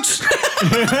drugs.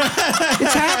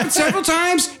 It's happened several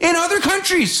times in other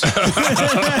countries.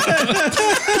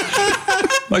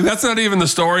 Like, that's not even the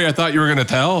story I thought you were going to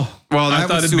tell. Well, I that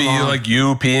thought was it'd too be long. like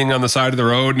you peeing on the side of the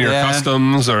road near Yeah.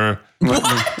 customs or.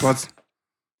 What's?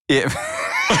 Yeah.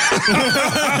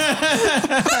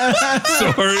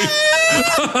 Sorry.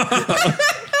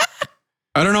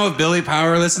 I don't know if Billy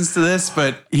Power listens to this,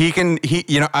 but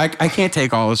I can't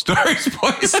take all the stories,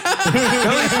 boys.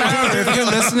 Billy Power, if you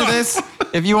listen to this,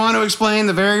 if you want to explain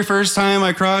the very first time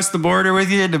I crossed the border with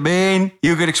you to Maine,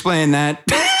 you could explain that.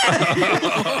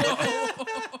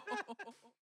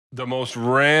 The most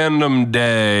random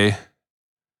day.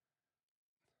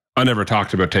 I never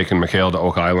talked about taking Mikhail to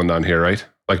Oak Island on here, right?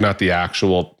 Like, not the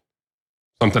actual.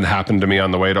 Something happened to me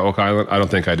on the way to Oak Island. I don't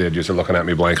think I did. You're looking at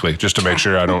me blankly just to make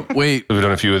sure I don't. Wait. We've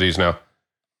done a few of these now.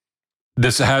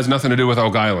 This has nothing to do with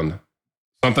Oak Island.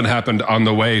 Something happened on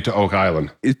the way to Oak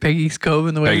Island. Is Peggy's Cove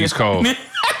in the way? Peggy's Cove.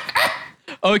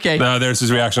 Okay. No, there's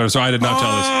his reaction. So I did not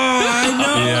tell this. I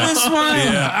know this one.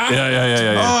 Yeah.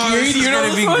 Oh, Gary, this do you is know gonna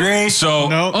this be one? great. So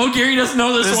Oh, Gary doesn't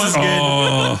know this one. is good.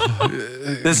 oh,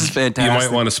 This is you fantastic.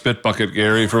 might want to spit bucket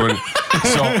Gary for when.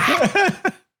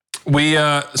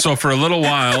 So for a little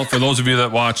while, for those of you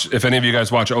that watch, if any of you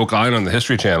guys watch Oak Island on the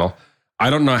History Channel,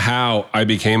 I don't know how I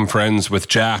became friends with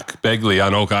Jack Begley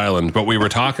on Oak Island, but we were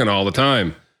talking all the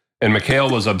time, and Mikhail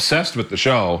was obsessed with the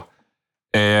show,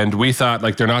 and we thought,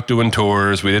 like, they're not doing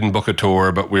tours. We didn't book a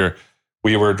tour, but we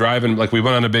were driving, like, we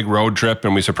went on a big road trip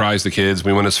and we surprised the kids.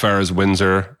 We went as far as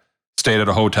Windsor, stayed at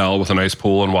a hotel with a nice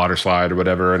pool and water slide or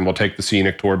whatever, and we'll take the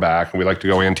scenic tour back, and we like to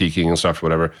go antiquing and stuff,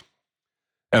 whatever.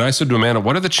 And I said to Amanda,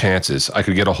 what are the chances I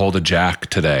could get a hold of Jack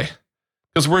today?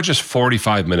 Because we're just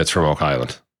 45 minutes from Oak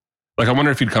Island. Like, I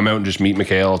wonder if he'd come out and just meet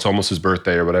Mikhail. It's almost his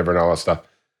birthday or whatever and all that stuff.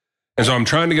 And so I'm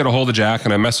trying to get a hold of Jack,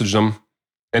 and I messaged him,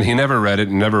 and he never read it.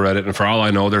 And for all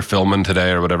I know, they're filming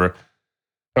today or whatever.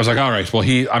 I was like, all right, well,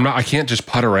 I can't just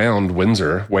putt around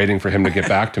Windsor waiting for him to get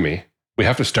back to me. We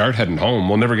have to start heading home.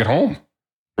 We'll never get home,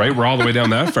 right? We're all the way down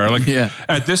that far. Like, Yeah.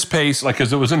 At this pace, like,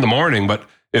 because it was in the morning, but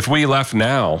if we left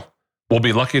now, we'll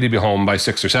be lucky to be home by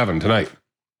 6 or 7 tonight,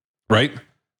 right?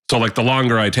 So, like, the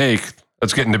longer I take,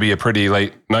 it's getting to be a pretty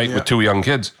late night with 2 young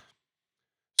kids.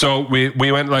 So we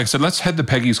went, like I said, let's head the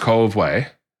Peggy's Cove way.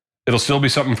 It'll still be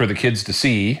something for the kids to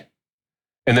see.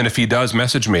 And then if he does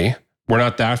message me, we're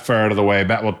not that far out of the way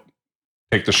back. We'll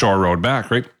take the shore road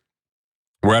back, right?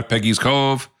 We're at Peggy's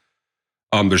Cove.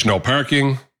 There's no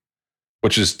parking,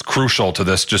 which is crucial to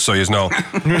this, just so you know.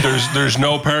 There's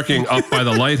no parking up by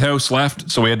the lighthouse left,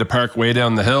 so we had to park way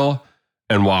down the hill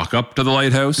and walk up to the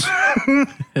lighthouse.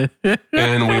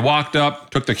 And we walked up,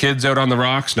 took the kids out on the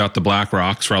rocks, not the black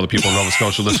rocks, for all the people in Nova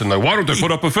Scotia listening. Like, why don't they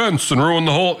put up a fence and ruin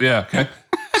the whole? Yeah, okay.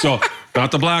 So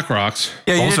not the black rocks.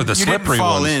 Yeah, you Those are didn't- the you didn't slippery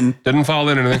fall ones. in. Didn't fall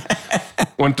in or anything.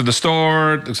 Went to the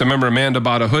store. 'Cause I remember Amanda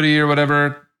bought a hoodie or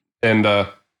whatever. And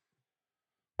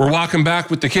we're walking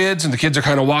back with the kids, and the kids are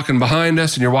kind of walking behind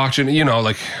us, and you're watching, you know,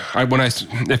 like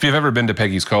if you've ever been to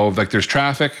Peggy's Cove, like there's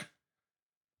traffic,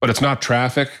 but it's not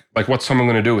traffic. Like what's someone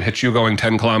going to do? Hit you going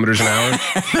 10 kilometers an hour?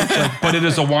 But it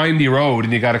is a windy road,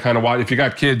 and you got to kind of watch. If you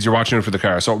got kids, you're watching it for the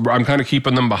car. So I'm kind of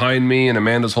keeping them behind me, and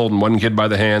Amanda's holding one kid by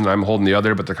the hand, and I'm holding the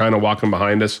other, but they're kind of walking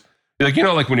behind us. Like, you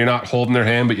know, like when you're not holding their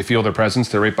hand, but you feel their presence,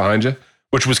 they're right behind you,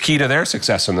 which was key to their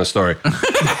success in this story.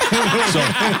 So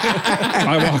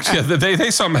I walked, they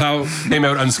somehow came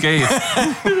out unscathed.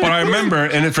 But I remember,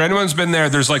 and if anyone's been there,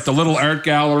 there's like the little art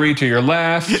gallery to your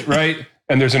left, right?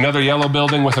 And there's another yellow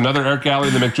building with another art gallery,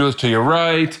 the McJewels to your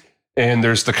right. And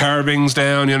there's the carvings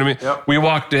down, you know what I mean? Yep. We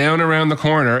walked down around the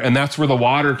corner, and that's where the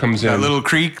water comes in. That little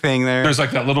creek thing there. There's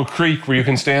like that little creek where you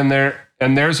can stand there,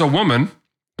 and there's a woman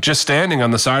just standing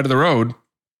on the side of the road,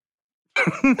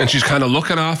 and she's kind of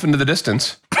looking off into the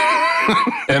distance.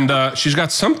 And she's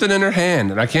got something in her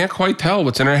hand, and I can't quite tell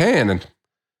what's in her hand. And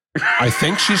I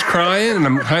think she's crying, and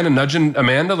I'm kind of nudging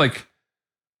Amanda, like,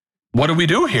 what do we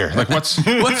do here? Like, what's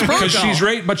because she's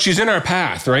right, but she's in our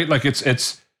path, right? Like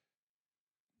it's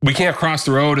we can't cross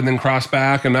the road and then cross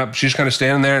back, and up. She's kind of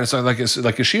standing there, and it's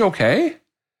like, is she okay?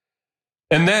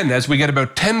 And then as we get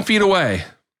about 10 feet away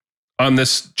on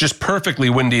this just perfectly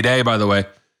windy day, by the way,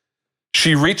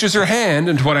 she reaches her hand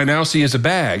into what I now see as a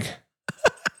bag,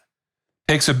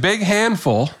 takes a big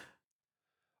handful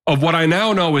of what I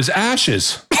now know is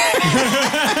ashes,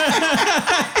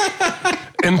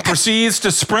 and proceeds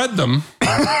to spread them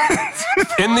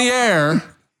in the air,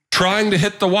 trying to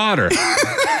hit the water.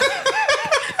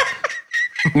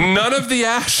 None of the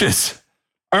ashes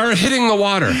are hitting the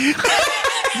water.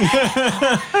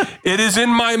 It is in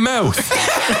my mouth.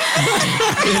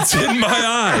 It's in my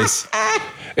eyes.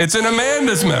 It's in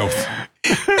Amanda's mouth.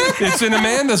 It's in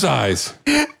Amanda's eyes.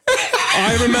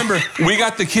 I remember we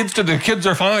got the kids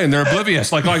are fine. They're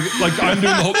oblivious. Like I'm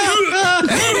doing the whole.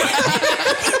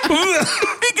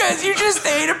 Because you just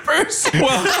ate a person.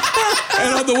 Well,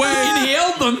 and on the way,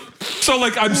 Inhaled them. so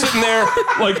like I'm sitting there,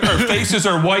 like our faces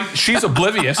are white. She's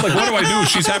oblivious. Like, what do I do?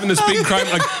 She's having this big cry.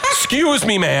 Like, excuse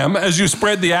me, ma'am, as you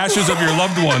spread the ashes of your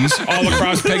loved ones all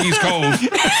across Peggy's Cove,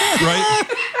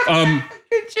 right?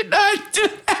 Did you not do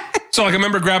that? So like I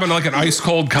remember grabbing like an ice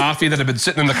cold coffee that had been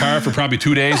sitting in the car for probably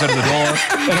 2 days out of the door,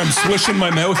 and I'm swishing my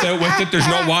mouth out with it. There's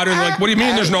no water. They're like, what do you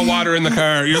mean there's no water in the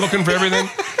car? You're looking for everything,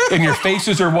 and your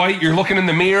faces are white. You're looking in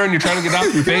the mirror, and you're trying to get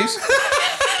off your face.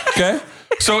 Okay.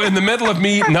 So in the middle of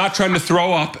me not trying to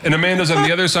throw up, and Amanda's on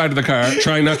the other side of the car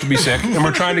trying not to be sick, and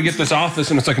we're trying to get this off this,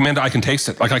 and it's like, Amanda, I can taste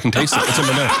it. Like I can taste it. It's in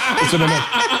my mouth. It's in my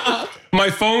mouth. My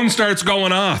phone starts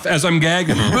going off as I'm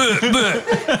gagging.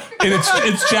 And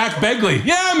it's Jack Begley.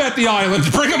 Yeah, I'm at the island.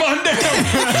 Bring him on down.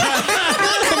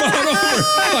 Come on over.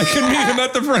 I can meet him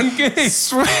at the front gate.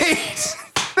 Sweet.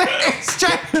 Thanks,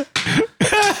 Jack.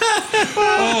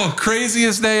 Oh,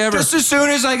 craziest day ever. Just as soon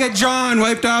as I get John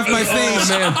wiped off my face.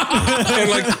 Man.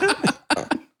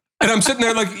 And I'm sitting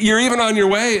there like, you're even on your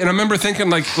way. And I remember thinking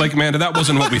like, Amanda, that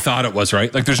wasn't what we thought it was,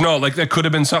 right? Like there's no, like that could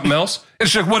have been something else. And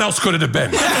she's like, what else could it have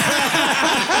been?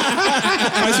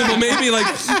 I said, well, maybe like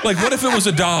what if it was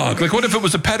a dog? Like what if it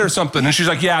was a pet or something? And she's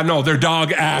like, yeah, no, their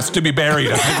dog asked to be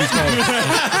buried.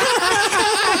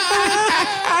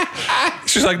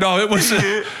 She's like, no, it was,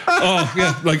 oh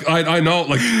yeah, like I know,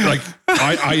 like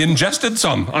I ingested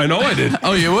some. I know I did.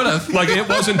 Oh, you would have. Like it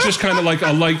wasn't just kind of like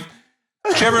a like.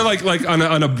 Do you ever like on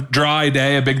a dry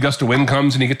day, a big gust of wind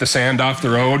comes and you get the sand off the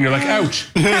road and you're like, ouch.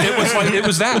 It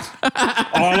was that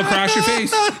all across your face.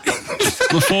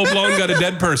 The full blown got a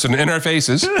dead person in our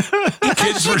faces.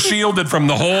 Kids were shielded from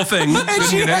the whole thing. And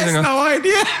she has no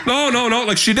idea. No.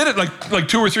 Like she did it like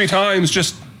 2 or 3 times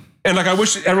just, and like I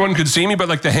wish everyone could see me, but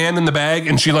like the hand in the bag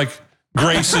and she like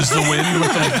graces the wind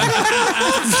with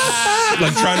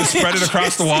like trying to spread it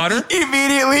across the water.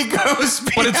 Immediately goes.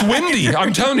 But it's windy.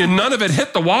 I'm telling you, none of it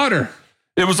hit the water.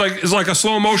 It's like a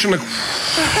slow motion, like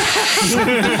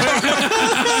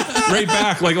right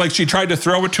back. Like she tried to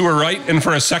throw it to her right, and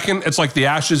for a second, it's like the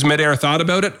ashes midair thought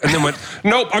about it, and then went,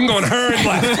 nope, I'm going hard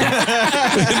left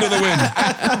into the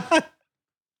wind.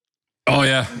 Oh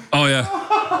yeah.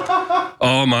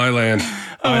 Oh my land.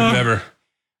 I've never.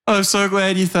 I'm so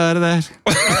glad you thought of that.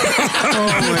 Oh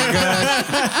my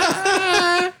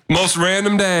God. Most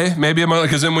random day, maybe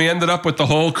because then we ended up with the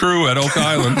whole crew at Oak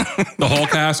Island. The whole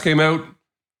cast came out.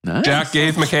 Nice. Jack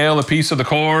gave Mikhail a piece of the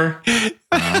core.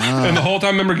 And the whole time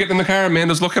I remember getting in the car,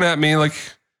 Amanda's looking at me like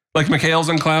Mikhail's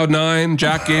on cloud 9.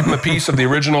 Jack gave him a piece of the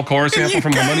original core sample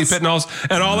from the Money Pit and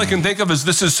all I can think of is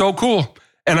this is so cool.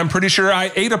 and I'm pretty sure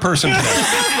I ate a person today.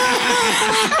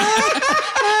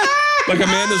 Like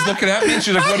Amanda's looking at me and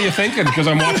she's like, what are you thinking? Because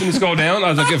I'm watching this go down. I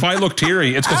was like, if I look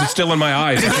teary, it's because it's still in my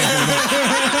eyes. I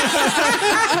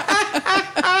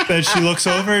can't Then she looks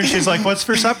over and she's like, what's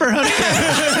for supper, honey?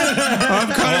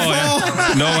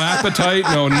 No appetite,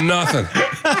 no nothing.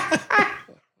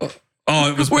 Oh,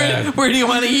 it was bad. Where do you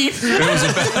want to eat? It was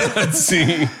a bad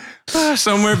scene.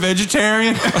 Somewhere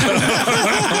vegetarian.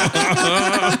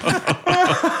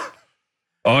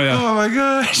 Oh, yeah. Oh my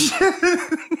gosh.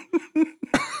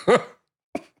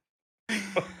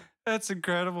 That's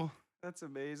incredible. That's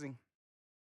amazing.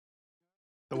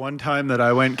 The one time that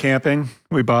I went camping,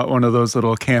 we bought one of those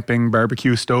little camping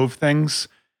barbecue stove things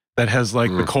that has like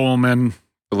the Coleman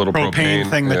The little propane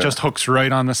thing that just hooks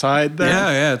right on the side there.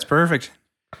 Yeah, it's perfect.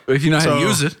 If you know how to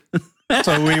use it.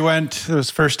 So we went, it was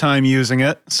first time using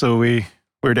it. So we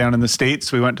were down in the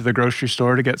States. We went to the grocery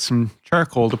store to get some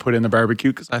charcoal to put in the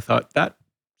barbecue because I thought that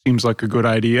seems like a good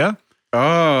idea.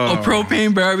 Oh.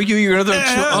 Propane barbecue, you're going to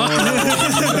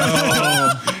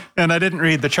And I didn't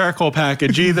read the charcoal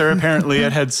package either. Apparently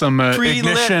it had some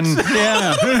ignition.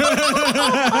 Yeah.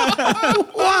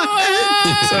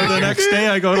 So the next day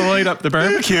I go to light up the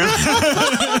barbecue.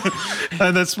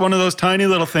 And it's one of those tiny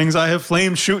little things. I have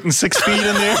flames shooting 6 feet in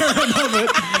the air above it.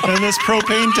 And this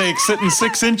propane tank sitting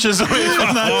 6 inches away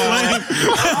from that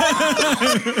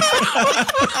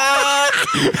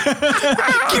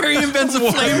flame. Gary invents a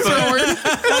flamethrower.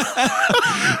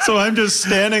 So I'm just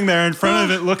standing there in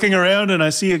front of it looking around and I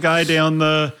see a guy down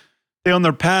the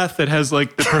path that has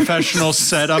like the professional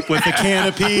setup with the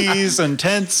canopies and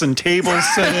tents and tables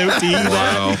set out to eat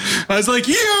at. I was like,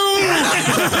 help!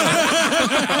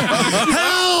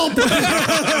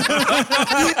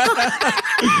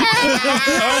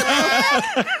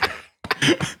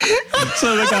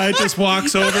 So the guy just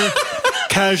walks over,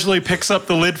 casually picks up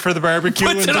the lid for the barbecue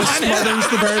and just smothers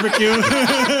the barbecue.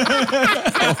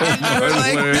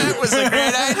 That was a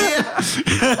great idea.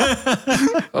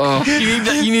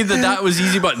 You need the that was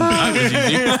easy button. That was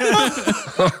easy.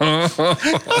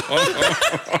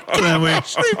 And then we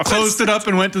closed it up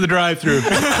and went to the drive-thru.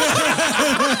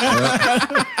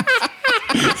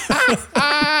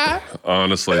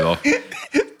 Honestly, though.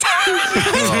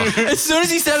 As soon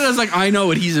as he said it, I was like, I know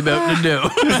what he's about to do.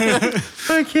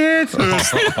 I can't.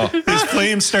 His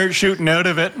flames start shooting out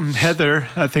of it, and Heather,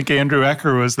 I think Andrew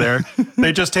Ecker was there.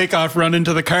 They just take off, run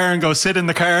into the car, and go sit in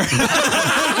the car.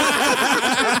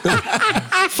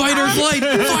 Fight or flight,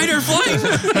 fight or flight.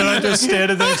 And I'm just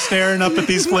standing there staring up at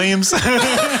these flames. Staring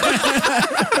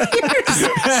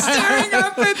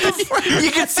up at the flame.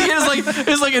 You can see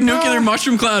it's like a nuclear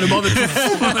mushroom cloud above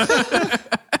it.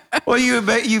 Well, you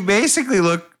basically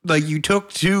look like you took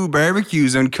 2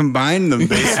 barbecues and combined them,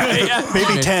 basically.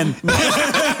 Maybe 10.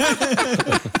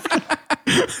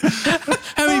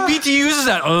 How many BTUs is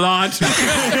that? A lot.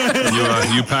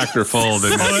 You packed her full,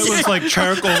 didn't you? Oh, it was like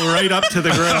charcoal right up to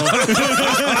the grill.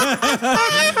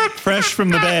 Fresh from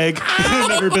the bag.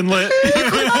 Never been lit.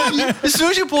 As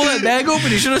soon as you pull that bag open,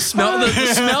 you should have smelled it.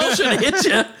 The smell should have hit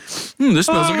you. This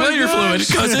smells like lighter fluid,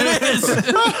 because it is.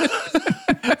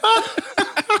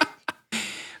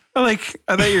 I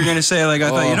thought you were going to say, I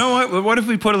thought, you know what if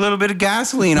we put a little bit of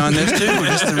gasoline on this too,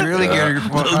 just to really get A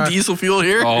little diesel fuel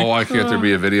here. Oh, why can't there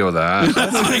be a video of that?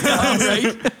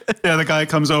 Right? Yeah, the guy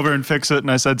comes over and fixes it,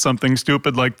 and I said something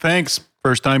stupid like, thanks,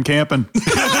 first time camping. He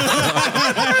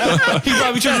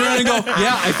probably turns around and go,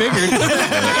 yeah, I figured.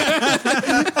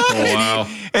 Oh, wow.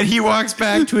 And he walks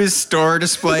back to his store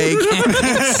display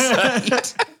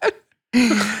site.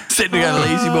 Sitting there,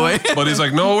 lazy boy. But he's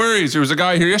like, no worries. There was a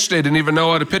guy here yesterday didn't even know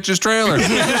how to pitch his trailer.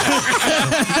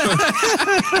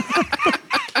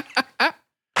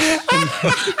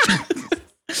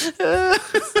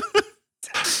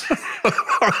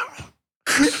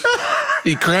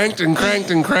 He cranked and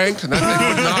cranked and cranked, and that thing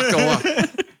would not go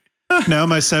up. Now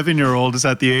my 7-year-old is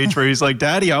at the age where he's like,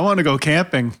 Daddy, I want to go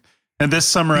camping. And this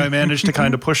summer I managed to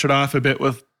kind of push it off a bit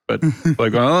but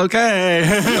well, okay.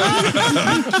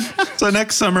 So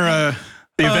next summer,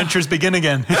 the adventures begin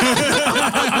again.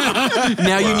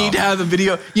 Now you need to have a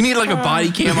video. You need like a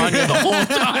body cam on you the whole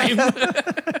time.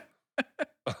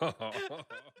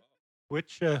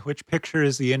 Which picture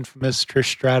is the infamous Trish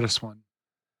Stratus one?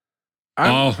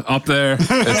 Oh, up there.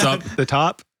 It's up. The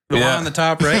top? The one on the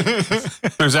top, right?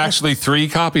 There's actually 3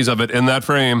 copies of it in that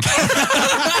frame.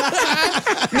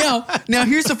 Now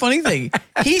here's the funny thing.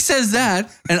 He says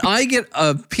that, and I get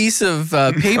a piece of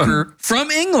paper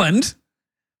from England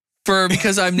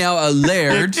because I'm now a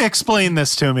laird. Explain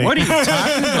this to me. What are you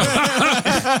talking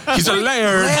about? He's a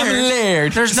laird. I'm a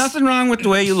laird. There's nothing wrong with the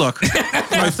way you look.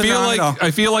 I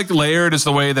feel like laird is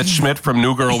the way that Schmidt from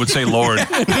New Girl would say Lord.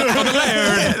 I'm a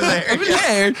laird. I'm a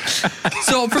laird.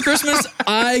 So for Christmas,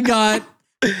 I got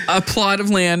a plot of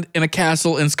land in a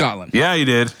castle in Scotland. Yeah, you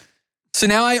did. So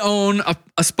now I own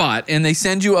a spot, and they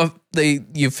send you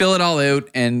you fill it all out,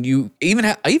 and I even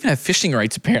have fishing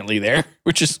rights apparently there,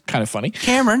 which is kind of funny.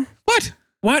 Cameron,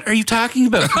 what are you talking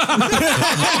about?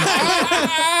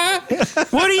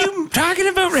 What are you talking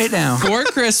about right now? For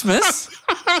Christmas,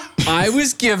 I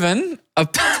was given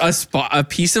a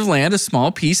piece of land, a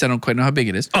small piece. I don't quite know how big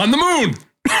it is. On the moon.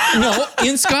 No,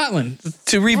 in Scotland,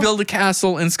 to rebuild a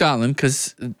castle in Scotland,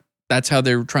 because that's how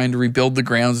they're trying to rebuild the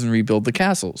grounds and rebuild the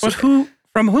castle. So, But who?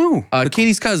 From who?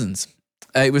 Katie's cousins.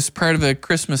 It was part of a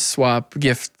Christmas swap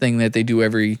gift thing that they do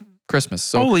every Christmas.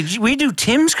 So, We do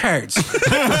Tim's cards.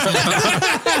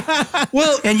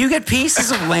 well, And you get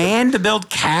pieces of land to build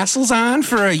castles on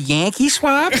for a Yankee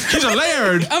swap? He's a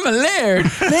laird. I'm a laird.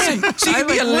 Man, So you can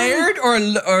be a laird or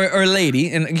a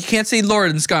lady, and you can't say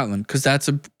lord in Scotland because that's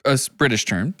a British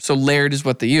term. So laird is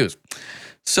what they use.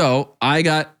 So I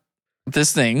got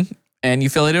this thing, and you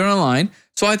fill it in online.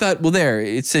 So I thought, well,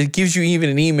 it gives you even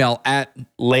an email at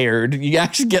laird. You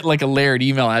actually get like a laird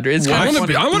email address. It's I kind of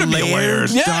want to be a laird.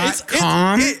 Yeah,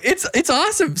 .com? it's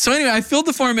awesome. So anyway, I filled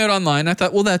the form out online. I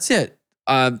thought, well, that's it.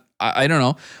 I don't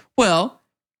know. Well,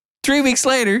 3 weeks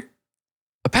later,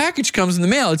 a package comes in the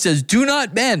mail. It says, "Do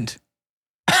not bend."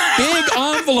 Big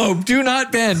envelope, "Do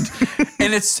not bend."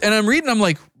 And I'm reading. I'm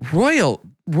like, Royal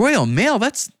Mail.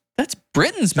 That's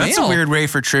Britain's mail. That's a weird way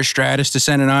for Trish Stratus to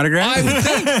send an autograph. I would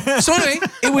think. So anyway,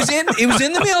 it was in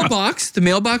the mailbox. The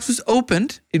mailbox was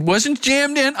opened. It wasn't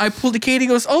jammed in. I pulled to Katie.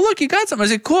 Goes, "Oh, look, you got something." I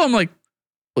said, "Cool." I'm like,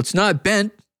 "Well, it's not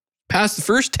bent. Passed the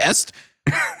first test."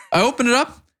 I opened it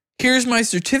up. Here's my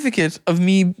certificate of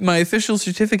me, my official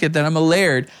certificate that I'm a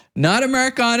laird. Not a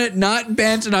mark on it, not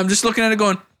bent. And I'm just looking at it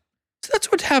going, so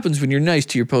that's what happens when you're nice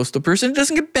to your postal person. It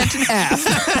doesn't get bent in half.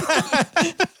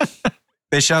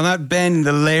 They shall not bend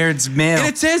the laird's mail. And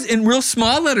it says in real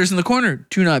small letters in the corner,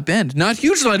 "Do not bend." Not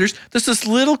huge letters. There's this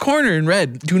little corner in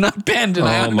red, "Do not bend." And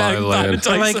I Oh, my automatically thought land. it's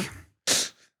like, Like,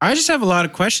 I just have a lot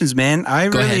of questions, man.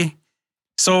 Go ahead.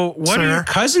 So what do your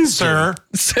cousins do?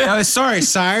 Sorry,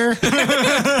 sire.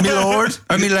 Me lord.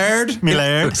 Me laird. Me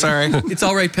laird. Sorry. it's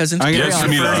all right, peasants. I'm Yes,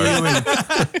 going me to lord.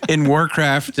 refer to you in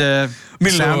Warcraft sound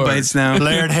lord. bites now.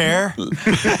 Laird Hare.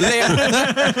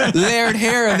 Laird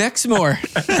Hare of Exmoor.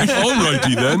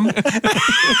 Alrighty then.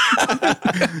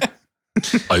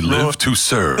 I live to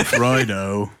serve.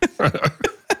 Righto.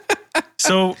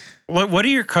 So what do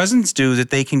your cousins do that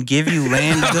they can give you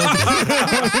land to build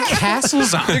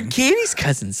castles They're on? Katie's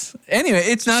cousins. Anyway,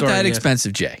 it's not Sorry, that yes.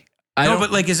 expensive, Jay. No,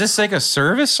 but like, is this like a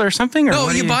service or something? Or No,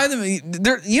 what do you buy them.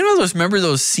 You know those? Remember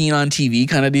those seen on TV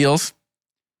kind of deals?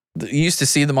 You used to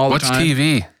see them all What's the time.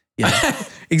 TV? Yeah,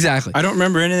 exactly. I don't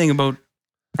remember anything about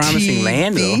promising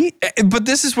land, though. TV. But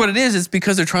this is what it is. It's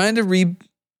because they're trying to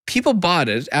people bought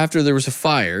it after there was a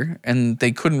fire and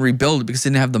they couldn't rebuild it because they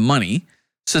didn't have the money.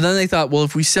 So then they thought, well,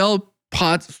 if we sell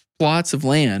plots of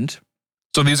land,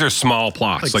 So these are small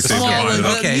plots. Like they small, divided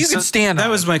up. Okay, you so can stand on That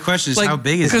it. was my question: is Like, how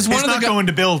big is because it? one He's of the not guys. going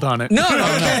to build on it. No,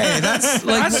 Okay,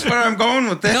 that's where I'm going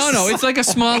with this. No, it's like a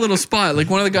small little spot. Like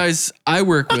one of the guys I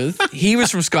work with, he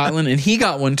was from Scotland and he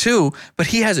got one too, but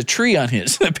he has a tree on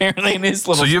his, apparently in his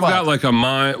little So you've spot.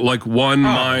 got like one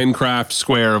Minecraft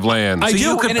square of land. I So do,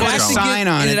 you could and it put a actually sign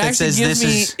on it that actually says gives this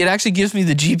me, is- It actually gives me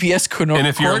the GPS And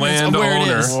if you're a coordinates of where it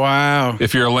landowner- is. Wow,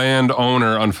 If you're a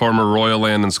landowner on former royal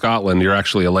land in Scotland, you're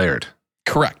actually a laird.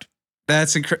 Correct.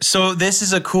 that's incredible. So this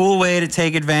is a cool way to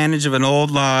take advantage of an old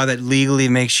law that legally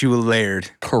makes you a laird.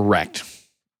 Correct.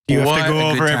 You have What to a go good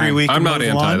over every time. week. I'm and not mow the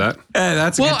anti lawn. that.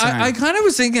 That's a Well, good time. I kind of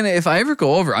was thinking if I ever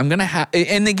go over, I'm going to have,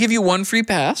 and they give you one free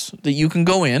pass that you can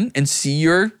go in and see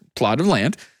your plot of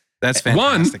land. that's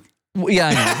fantastic. Well, yeah,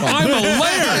 I know. I'm a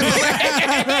laird.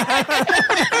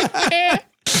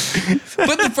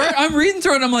 But I'm reading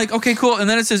through it and I'm like, okay, cool. And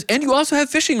then it says, and you also have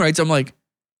fishing rights. I'm like,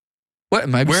 what?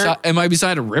 Am I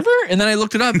beside a river? And then I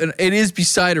looked it up and it is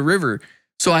beside a river.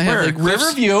 So I have Where? like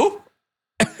river view.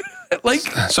 Like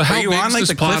So how Are you big's on like this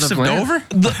the plot cliffs of of land? Dover?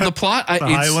 the plot. The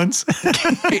Highlands.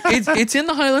 It's in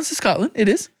the Highlands of Scotland. It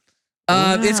is.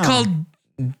 It's called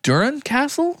Durham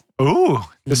Castle. Ooh,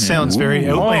 this sounds very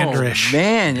outlanderish.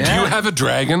 Man, Do yeah. you have a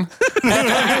dragon?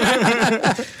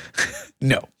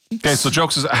 No. Okay, so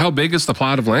jokes is how big is the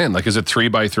plot of land? Like, is it 3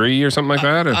 by 3 or something like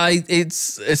that? Or-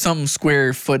 It's something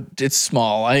square foot. It's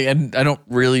small. I don't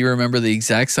really remember the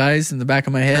exact size in the back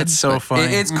of my head. That's so but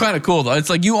funny. It's kind of cool though. It's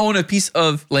like you own a piece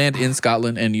of land in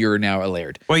Scotland and you're now a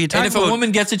laird. Well, you talk And if about a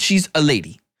woman gets it, she's a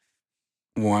lady.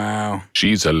 Wow.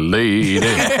 She's a lady.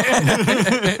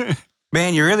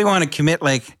 Man, you really want to commit,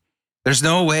 like, there's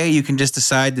no way you can just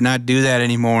decide to not do that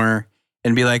anymore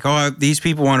and be like, oh, these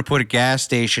people want to put a gas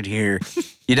station here.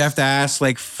 You'd have to ask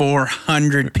like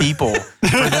 400 people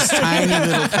for this tiny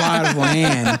little plot of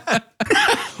land.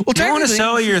 Well, Do you want to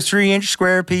sell your 3-inch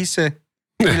square piece of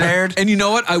land? And you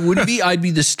know what? I wouldn't be. I'd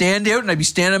be the standout, and I'd be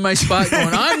standing in my spot going,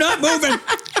 I'm not moving.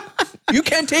 You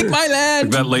can't take my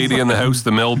land. That lady in the house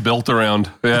the mill built around.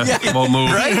 Yeah. Won't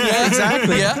move. Right? Yeah,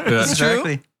 exactly. Yeah, it's true.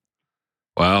 Exactly.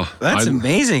 Wow. That's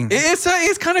amazing. It's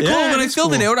kind of cool. Yeah, When I it's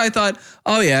filled it cool. out, I thought,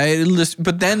 oh yeah, it'll just.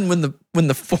 But then when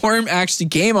the form actually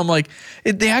came, I'm like,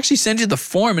 they actually send you the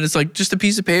form, and it's like just a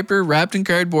piece of paper wrapped in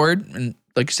cardboard. And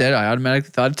like I said, I automatically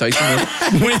thought of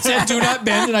Tyson when it said "Do not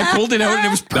bend," and I pulled it out, and it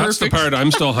was perfect. That's the part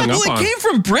I'm still hung Well, up on. it came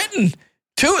from Britain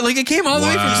too. Like it came all the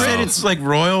way from You said Britain. it's like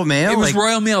Royal Mail? It was like,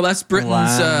 Royal Mail. That's Britain's.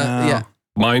 Wow. Yeah.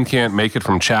 Mine can't make it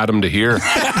from Chatham to here.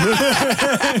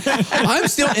 I'm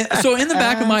still so in the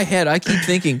back of my head. I keep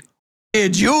thinking,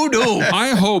 did you do? I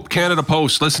hope Canada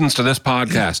Post listens to this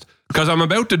podcast because I'm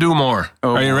about to do more.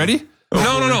 Are you ready?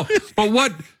 No. But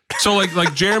what? So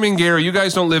like Jeremy and Gary, you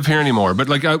guys don't live here anymore. But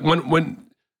like when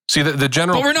see the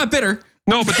general. But we're not bitter.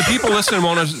 No, but the people listening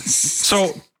won't.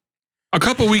 So a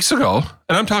couple weeks ago,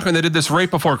 and I'm talking, they did this right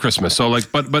before Christmas. So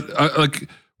like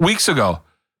weeks ago,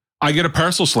 I get a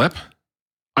parcel slip.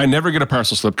 I never get a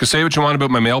parcel slip because say what you want about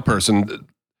my mail person,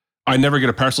 I never get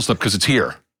a parcel slip because it's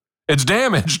here. It's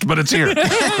damaged, but it's here,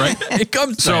 right? It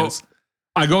comes. So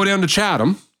I go down to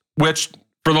Chatham, which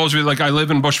for those of you like I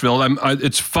live in Bushville,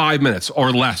 it's 5 minutes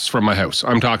or less from my house.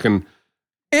 I'm talking.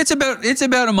 It's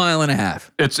about a mile and a half.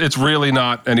 It's really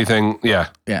not anything. Yeah,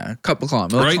 Yeah, a couple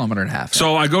kilometers, Right? a kilometer and a half.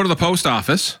 So I go to the post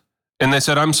office, and they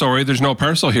said, "I'm sorry, there's no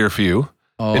parcel here for you."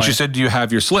 Oh, And she said, "Do you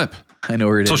have your slip?" I know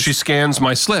where it is. So she scans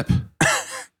my slip,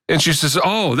 and she says,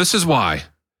 "Oh, this is why.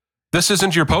 This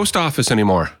isn't your post office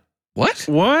anymore." What?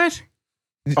 What?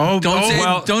 Don't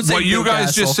say. What you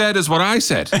guys Newcastle. just said is what I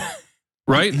said,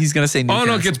 right? He's gonna say Oh Newcastle.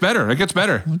 no, it gets better. It gets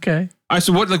better. Okay. I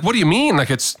said, "What? Like, what do you mean? Like,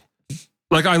 it's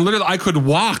like I could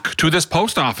walk to this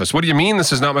post office. What do you mean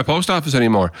this is not my post office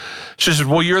anymore?" She said,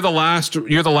 "Well, you're the last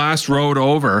road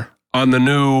over on the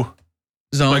new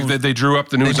Zone. like they drew up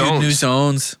the new They do zones." new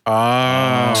zones.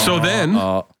 Oh. So then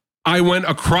I went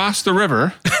across the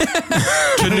river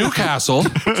to Newcastle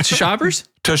Shoppers?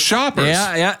 to Shoppers.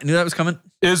 Yeah. I knew that was coming.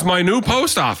 Is my new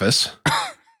post office.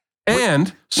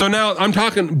 And so now I'm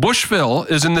talking Bushville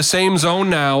is in the same zone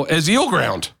now as Eel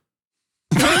Ground.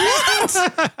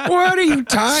 What are you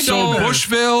talking So about?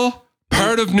 Bushville,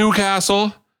 part of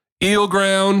Newcastle, Eel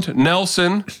Ground,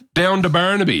 Nelson, down to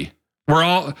Barnaby.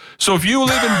 So if you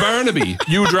live in Barnaby,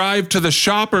 you drive to the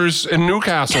Shoppers in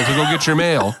Newcastle to go get your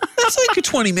mail That's like a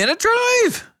 20-minute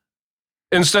drive.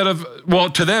 instead of a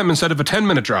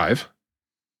 10-minute drive.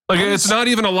 Like it's not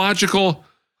even a logical.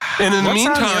 And in the What's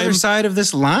on the meantime, other side of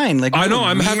this line? Like I know what a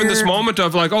I'm having this weird- moment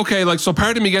of like, okay, like so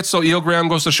part of me gets so Eel Ground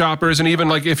goes to Shoppers, and even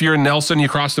like if you're in Nelson, you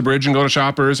cross the bridge and go to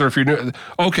Shoppers, or if you're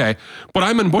okay, but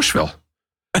I'm in Bushville.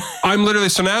 I'm literally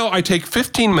so now I take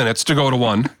 15 minutes to go to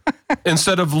one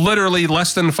instead of literally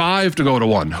less than 5 to go to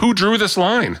one. Who drew this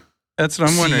line? That's what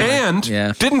I'm wondering. And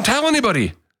Yeah. didn't tell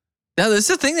anybody. Now, this is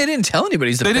the thing they didn't tell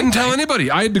anybody. They didn't tell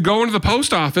anybody. I had to go into the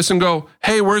post office and go,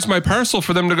 hey, where's my parcel?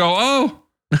 For them to go, oh.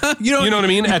 You know what I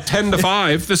mean? At 10 to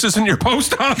 5, this isn't your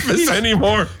post office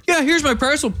anymore. Yeah, here's my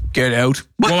parcel. Get out.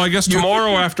 Well, I guess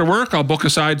tomorrow after work, I'll book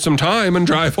aside some time and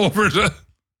drive over to,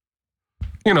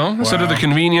 instead of the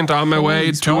convenient on my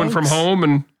way to and from home.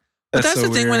 And But that's so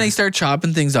the thing when weird. they start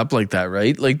chopping things up like that,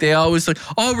 right? Like they always like,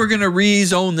 oh, we're going to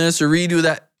rezone this or redo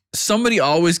that. Somebody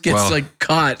always gets Well,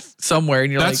 caught somewhere,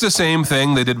 and you're that's like, the same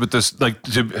thing they did with this. Like,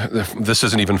 this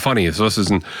isn't even funny. So this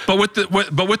isn't. But with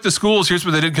the schools, here's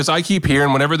what they did. Because I keep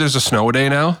hearing whenever there's a snow day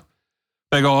now,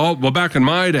 they go, oh, well, back in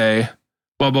my day,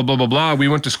 blah blah blah blah blah. We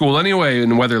went to school anyway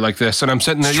in weather like this, and I'm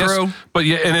sitting there. It's Yes, true. but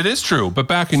yeah, and it is true. But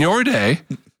back in your day,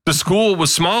 the school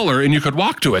was smaller, and you could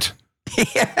walk to it.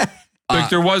 Like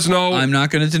there was no. I'm not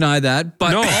going to deny that,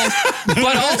 but No.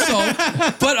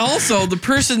 but also the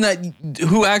person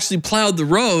who actually plowed the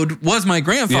road was my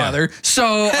grandfather.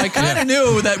 So I kind of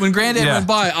knew that when Granddad Yeah. went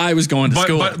by, I was going to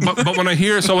school. But when I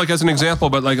hear so like as an example,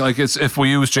 but like it's if we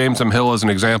use James M. Hill as an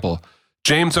example,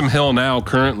 James M. Hill now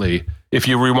currently, if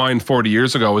you rewind 40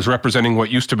 years ago, is representing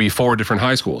what used to be 4 different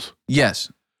high schools.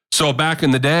 Yes. So back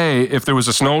in the day, if there was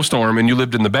a snowstorm and you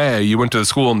lived in the Bay, you went to the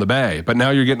school in the Bay. But now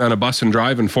you're getting on a bus and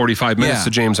driving 45 minutes Yeah. to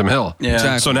James M. Hill. Yeah.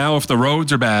 Exactly. So now if the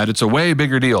roads are bad, it's a way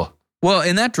bigger deal. Well,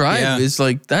 and that drive Yeah. is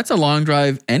like, that's a long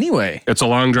drive anyway. It's a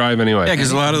long drive anyway. Yeah,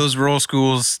 because a lot of those rural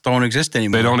schools don't exist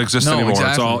anymore. They don't exist No, anymore.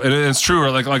 exactly. It's all it's true.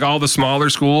 Like all the smaller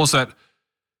schools that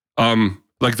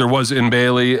Like there was in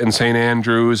Bailey and St.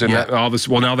 Andrews and Yeah. all this.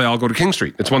 Well, now they all go to King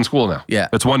Street. It's one school now. Yeah.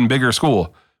 It's one bigger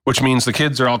school, which means the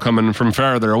kids are all coming from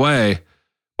farther away.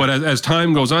 But as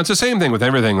time goes on, it's the same thing with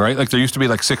everything, right? Like there used to be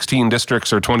like 16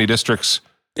 districts or 20 districts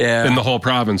in the whole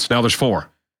province. Now there's 4.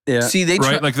 Yeah. See, they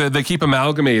Right? Like they keep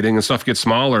amalgamating and stuff gets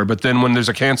smaller. But then when there's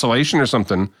a cancellation or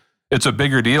something, it's a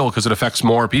bigger deal because it affects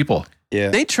more people. Yeah.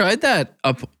 They tried that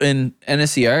up in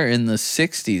NSER in the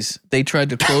 60s. They tried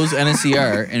to close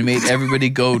NSER and made everybody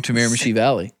go to Miramichi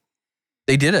Valley.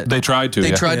 They did it. They tried to. They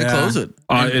yeah. tried to close it.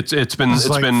 It's been It's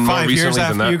like been more 5 years recently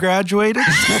than after you that. graduated.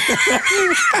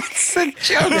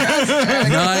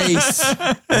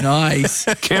 Nice.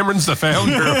 Cameron's the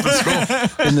founder of the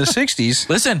school. In the 60s.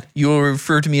 Listen, you will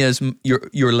refer to me as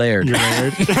your laird.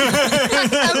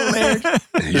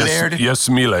 Yes,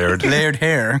 me laird. Layered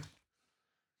hair.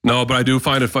 No, but I do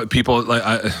find it people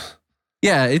like.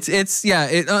 Yeah, it's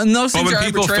and those But things when are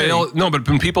people arbitrary. but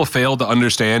when people fail to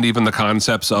understand even the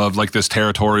concepts of like this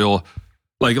territorial,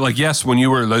 like yes, when you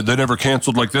were they never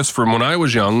canceled like this from when I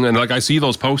was young, and like I see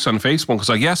those posts on Facebook. It's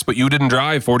like yes, but you didn't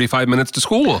drive 45 minutes to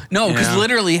school. No, because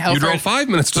literally how You far drove 5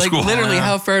 minutes to like school. literally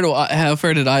how far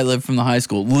did I live from the high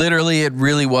school? Literally, it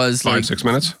really was 5, like 6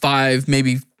 minutes. 5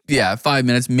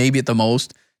 minutes, maybe at the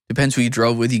most. Depends who you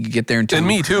drove with. You could get there in 2. And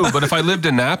me too. But if I lived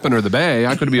in Napan or the Bay,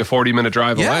 I could be a 40-minute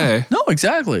drive away. No,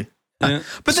 exactly. Yeah.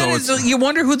 But then So you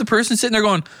wonder who the person sitting there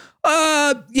going,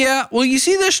 yeah, well, you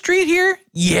see this street here?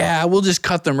 Yeah, we'll just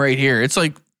cut them right here. It's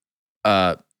like,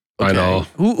 I know.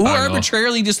 Who I know.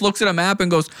 arbitrarily just looks at a map and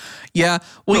goes, yeah,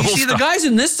 well, you We'll see, the stop. guys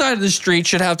in this side of the street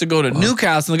should have to go to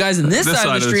Newcastle, and the guys in this side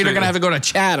of the street are going to have to go to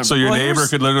Chatham. So your Well, neighbor here's-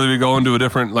 could literally be going to a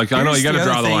different. Like I know you Here's got to the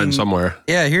draw other the line thing. somewhere.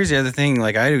 Yeah, here's the other thing.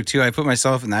 Like I do too. I put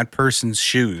myself in that person's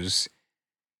shoes.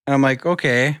 And I'm like,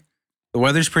 okay, the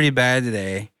weather's pretty bad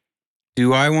today.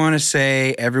 Do I want to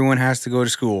say everyone has to go to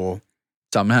school?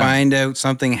 Somehow. Find out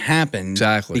something happened.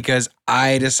 Exactly. Because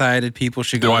I decided people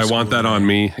should go Do to I school want that today. on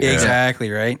me? Yeah.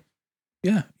 Exactly, right?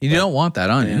 Yeah, you don't want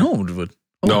that on you. Yeah. No one would.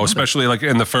 No, especially like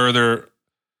and the further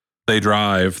they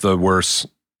drive, the worse.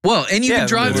 Well, and you Yeah, can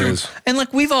drive it through, is. and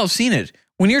like we've all seen it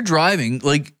when you're driving.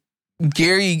 Like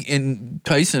Gary and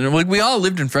Tyson, like we all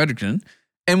lived in Fredericton,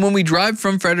 and when we drive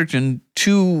from Fredericton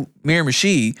to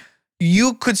Miramichi,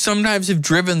 you could sometimes have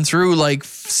driven through like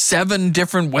 7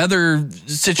 different weather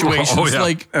situations, Oh, yeah.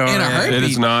 like Oh, in a yeah. heartbeat. It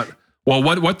is not. Well,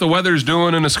 what the weather's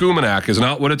doing in Escuminac is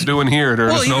not what it's doing here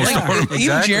during a snowstorm.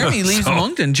 Even Jeremy leaves So-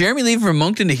 Moncton. Jeremy leaving from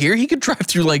Moncton to here, he could drive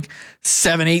through like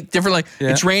 7, 8 different, like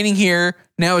it's raining here,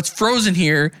 now it's frozen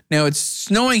here, now it's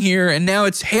snowing here, and now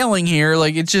it's hailing here.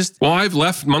 Like it's just Well, I've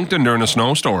left Moncton during a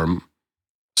snowstorm,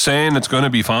 saying it's going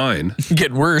to be fine,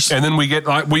 getting worse. and then we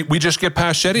just get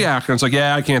past Shediac, and it's like,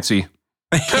 yeah, I can't see.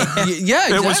 Yeah,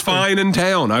 exactly. It was fine in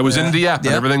town. I was in Dieppe, and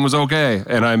Yep. everything was okay.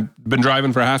 And I've been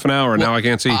driving for half an hour, and now I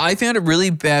can't see. I found it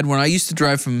really bad when I used to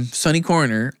drive from Sunny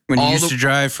Corner. When you all used the- to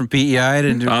drive from PEI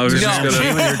to I was No. just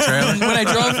gonna. when I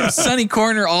drove from Sunny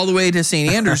Corner all the way to St.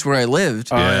 Andrews where I lived.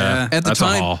 Yeah, At the that's a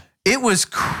time, haul. it was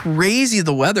crazy,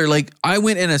 the weather. Like, I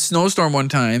went in a snowstorm one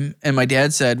time, and my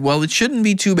dad said, well, it shouldn't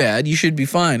be too bad. You should be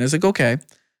fine. I was like, okay.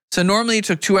 So normally it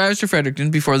took 2 hours to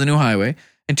Fredericton before the new highway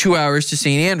and 2 hours to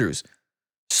St. Andrews.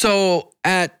 So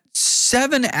at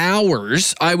 7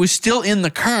 hours, I was still in the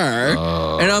car,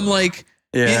 and I'm like,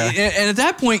 Yeah. and at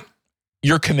that point,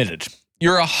 you're committed.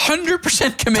 You're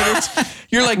 100% committed.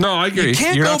 You're like, No, I agree. You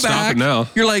can't You're go not stopping back. now.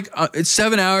 You're like, it's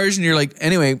 7 hours, and you're like,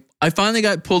 anyway, I finally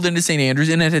got pulled into St. Andrews,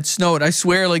 and it had snowed. I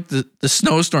swear, like the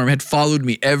snowstorm had followed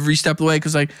me every step of the way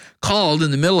because I called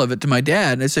in the middle of it to my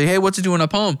dad, and I say, hey, what's it doing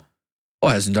up home? Oh,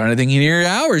 it hasn't done anything in 8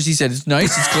 hours. He said, it's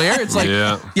nice, it's clear. It's like,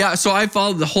 Yeah. so I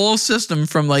followed the whole system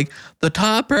from like the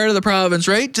top part of the province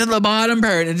right to the bottom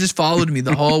part. And it just followed me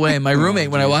the whole way. And my roommate,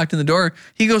 when I walked in the door,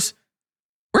 he goes,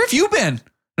 where have you been?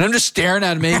 And I'm just staring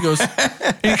at him. And he goes,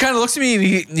 and he kind of looks at me, and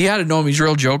he had to know him. He's a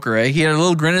real joker, right? He had a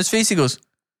little grin on his face. He goes,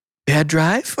 bad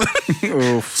drive?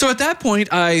 Oof. So at that point,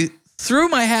 I threw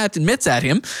my hat and mitts at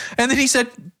him. And then he said,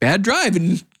 bad drive.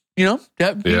 And, you know,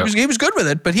 he was good with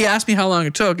it. But he asked me how long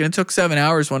it took. And it took 7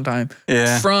 hours one time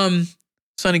Yeah. from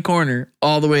Sunny Corner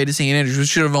all the way to St. Andrews, which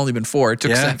should have only been 4. It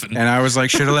took 7. And I was like,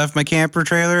 should have left my camper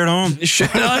trailer at home. Should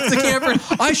have left the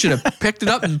camper. I should have picked it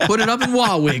up and put it up in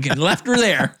Wawig and left her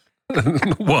there.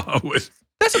 Wow.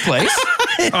 That's a place.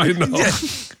 I know.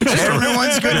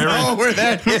 Everyone's going to know where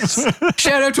that is.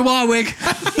 Shout out to Wawig.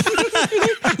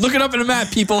 Look it up in a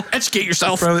map, people. Educate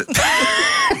yourself.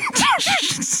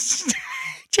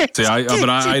 See,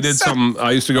 I did something.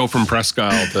 I used to go from Presque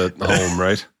Isle to home,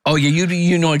 right? Oh, yeah,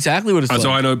 you know exactly what it's like. So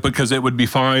I know because it would be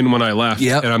fine when I left.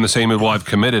 Yep. And I'm the same as, well, I've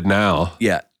committed now.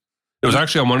 Yeah. It was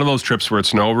actually on one of those trips where it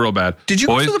snowed real bad. Did you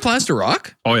go through the plaster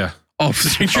rock? Oh, yeah. Oh,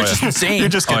 you're just insane. You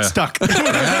just get stuck.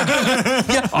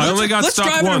 I only got Let's stuck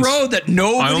drive once. on a road that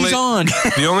nobody's on.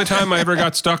 The only time I ever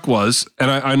got stuck was,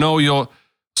 and I know you'll,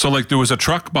 so like there was a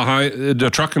truck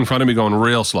in front of me going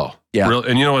real slow. Yeah.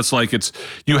 And you know, it's like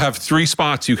you have 3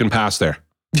 spots you can pass there.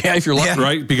 Yeah, if you're lucky.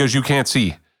 Right? Because you can't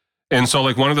see. And so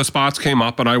like one of the spots came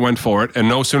up and I went for it. And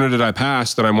no sooner did I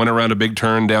pass than I went around a big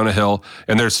turn down a hill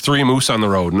and there's 3 moose on the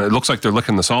road. And it looks like they're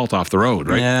licking the salt off the road,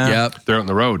 right? Yeah. Yep. They're out on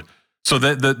the road. So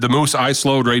the moose, I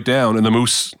slowed right down and the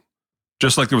moose,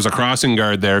 just like there was a crossing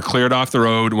guard there, cleared off the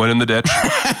road, went in the ditch.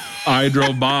 I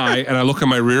drove by and I look in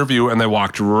my rear view and they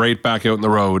walked right back out in the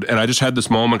road. And I just had this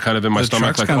moment kind of in my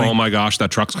stomach like, oh my gosh, that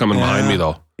truck's coming behind me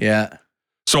though. Yeah.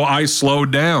 So I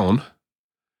slowed down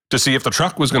to see if the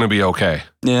truck was going to be okay.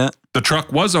 Yeah. The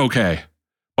truck was okay,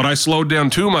 but I slowed down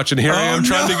too much, and here I am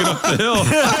trying to get up the hill.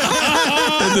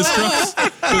 And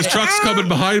this truck's coming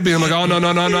behind me. I'm like, oh no. I'm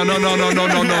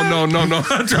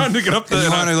trying to get up the hill.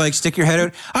 You want to like stick your head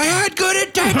out? I had good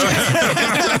intentions.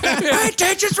 My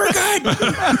intentions were good.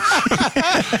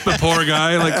 The poor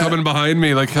guy, like coming behind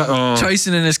me, like, oh.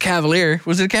 Tyson and his Cavalier.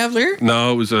 Was it a Cavalier?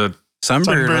 No, it was a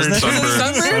Sunbird, wasn't it?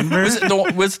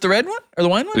 Sunbird. Was it the red one or the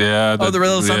wine one? Yeah. The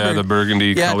little Sunbird. The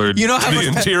burgundy colored. You know how the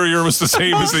interior was the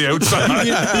same as the outside.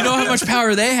 you know how much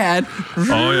power they had.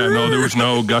 Oh yeah, no, there was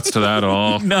no guts to that at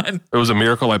all. None. It was a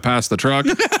miracle I passed the truck.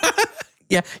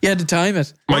 Yeah, you had to time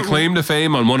it. My claim to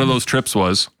fame on one of those trips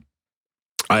was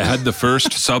I had the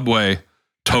first Subway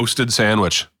toasted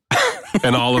sandwich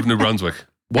in all of New Brunswick.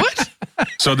 What?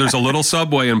 So there's a little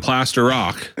Subway in Plaster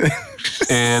Rock.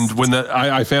 And when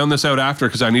I found this out after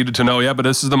because I needed to know, yeah, but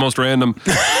this is the most random.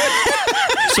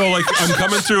 So like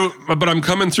I'm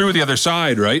coming through the other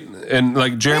side, right? And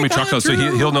like Jeremy Truckhouse, so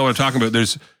he'll know what I'm talking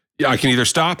about. I can either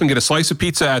stop and get a slice of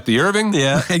pizza at the Irving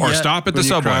or stop at the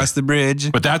Subway. Cross the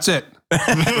bridge. But that's it.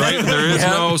 Right? There is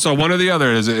no, so one or the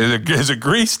other. Is it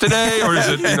grease today or is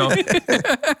it, you know?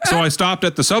 So I stopped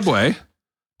at the Subway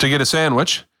to get a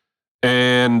sandwich.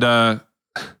 And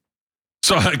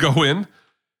so I go in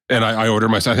and I order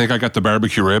I think I got the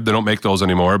barbecue rib. They don't make those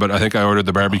anymore, but I think I ordered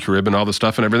the barbecue rib and all the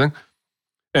stuff and everything.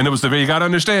 And it was you got to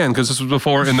understand, because this was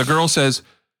before, and the girl says,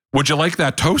 would you like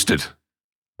that toasted?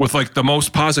 With like the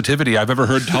most positivity I've ever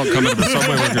heard come into the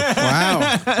Subway worker.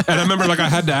 Wow. And I remember like I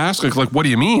had to ask like, what do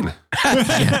you mean?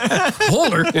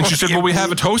 Hold her. And she said, well, we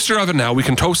have a toaster oven now. We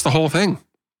can toast the whole thing.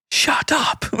 Shut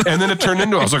up. And then it turned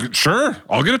into, I was like, sure,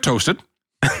 I'll get it toasted.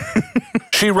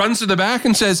 She runs to the back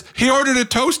and says, he ordered it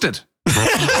toasted.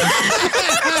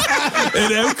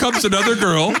 And out comes another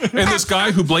girl and this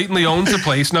guy who blatantly owns the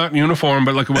place, not in uniform,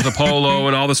 but like with a polo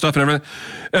and all the stuff and everything.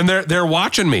 And they're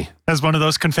watching me. As one of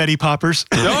those confetti poppers.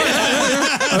 You're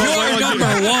number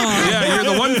 1. Yeah, you're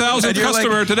the 1,000th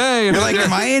customer today. And You're like,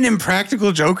 am I in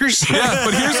Impractical Jokers? yeah,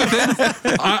 but here's the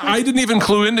thing. I didn't even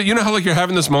clue into, you know how like you're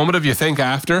having this moment of you think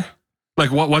after?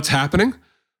 Like what's happening?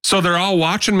 So they're all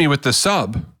watching me with the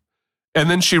sub. And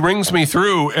then she rings me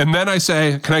through. And then I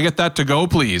say, can I get that to go,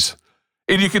 please?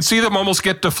 And you could see them almost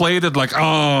get deflated, like,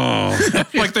 oh,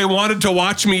 like they wanted to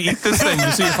watch me eat this thing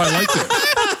to see if I liked it.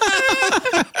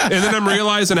 And then I'm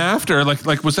realizing after,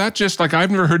 like, was that just like,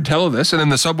 I've never heard tell of this. And then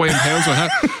the Subway in town.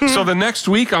 So the next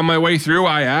week on my way through,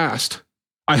 I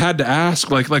had to ask,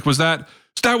 like, was that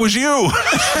was you?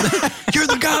 You're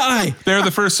the guy. They're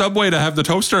the first Subway to have the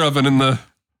toaster oven in the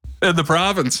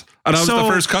province. And I was the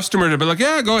first customer to be like,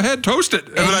 yeah, go ahead, toast it.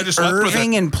 And then I just left with it.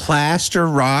 Irving and Plaster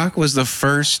Rock was the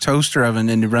first toaster oven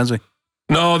in New Brunswick.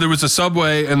 No, there was a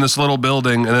Subway in this little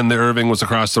building, and then the Irving was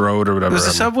across the road or whatever. Was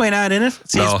the Subway not in it?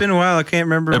 See, No. it's been a while. I can't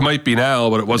remember. It might be now,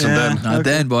 but it wasn't then. Not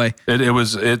then, boy. It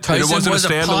wasn't a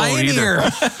standalone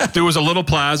either. There was a little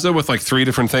plaza with like 3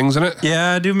 different things in it.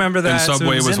 Yeah, I do remember that. And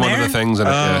Subway was one of the things in it.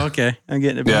 Oh, Yeah. okay. I'm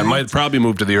getting it. Yeah, it back. might probably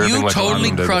move to the Irving. You like a lot of totally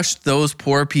them did. crushed those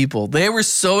poor people. They were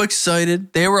so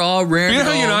excited. They were all raring You know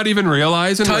to how go. you're not even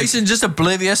realizing? Tyson just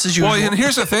oblivious as usual. Well, and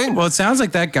here's the thing. Well, it sounds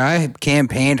like that guy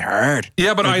campaigned hard.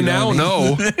 Yeah, but I now know.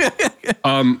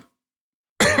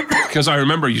 Because I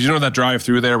remember, you know that drive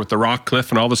through there with the rock cliff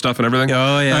and all the stuff and everything?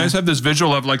 Oh, yeah. I just have this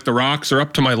visual of like the rocks are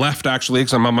up to my left, actually,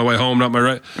 because I'm on my way home, not my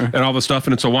right, and all the stuff.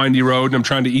 And it's a windy road and I'm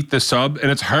trying to eat this sub.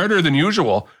 And it's harder than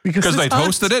usual because they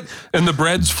toasted it and the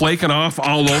bread's flaking off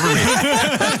all over me.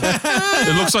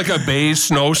 It looks like a beige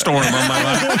snowstorm on my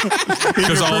lap.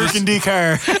 Because all this, Burgundy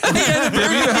car.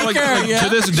 to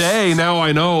this day, now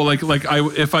I know,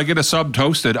 if I get a sub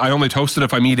toasted, I only toast it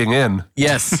if I'm eating in.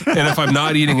 Yes. And if I'm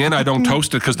not eating in, I don't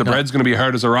toast it because the bread's going to be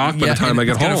hard as a rock by the time I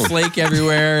get it's gonna home. flake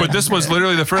everywhere. But this was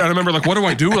literally the first. I remember, like, what do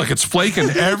I do? Like, it's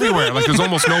flaking everywhere. Like, there's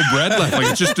almost no bread left.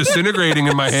 Like, it's just disintegrating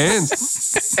in my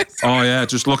hands. Oh yeah, it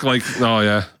just looked like. Oh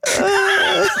yeah.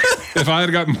 If I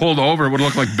had gotten pulled over, it would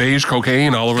look like beige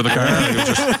cocaine all over the car. It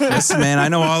was just- Listen, man, I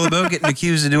know all about getting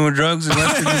accused of doing drugs and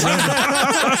left in the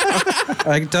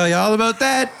zone. I can tell you all about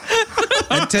that.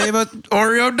 I can tell you about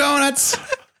Oreo donuts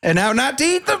and how not to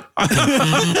eat them.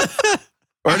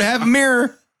 Or to have a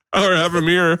mirror. or have a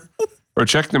mirror. Or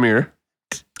check the mirror.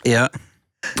 Yeah.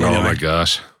 Oh my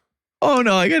gosh. Oh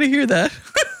no, I gotta hear that.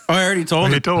 Oh, I already told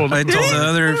You it. told. I told the I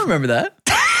other. remember that.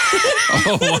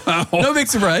 Oh, wow. No big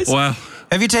surprise. Wow.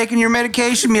 Have you taken your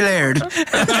medication, my lord? Hand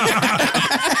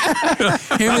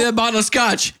me that bottle of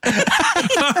scotch.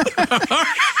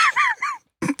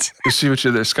 You see what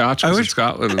you're there, Scotch? Was in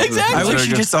Scotland. Exactly. I wish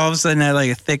you just all of a sudden had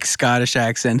like a thick Scottish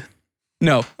accent.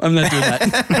 No, I'm not doing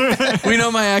that. We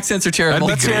know my accents are terrible.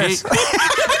 That'd be great.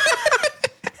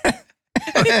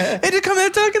 And to come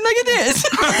out talking like it is.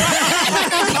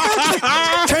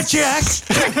 Touch your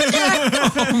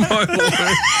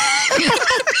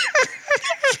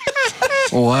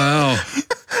Wow.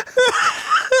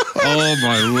 Oh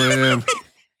my land.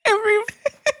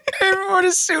 Everyone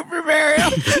is Super Mario.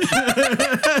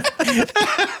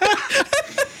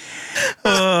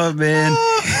 Oh, man.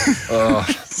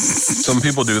 Some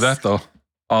people do that though.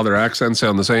 All their accents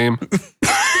sound the same.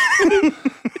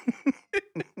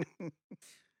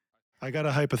 I got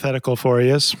a hypothetical for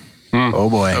you. Oh,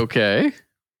 boy. Okay.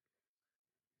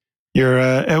 You're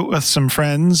out with some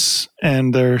friends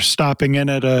and they're stopping in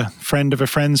at a friend of a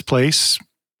friend's place,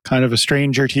 kind of a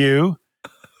stranger to you.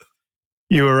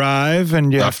 You arrive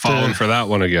and you Not have falling to for that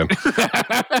one again.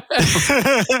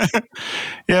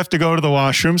 you have to go to the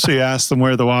washroom, so you ask them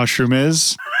where the washroom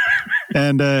is,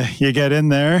 and you get in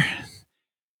there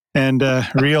and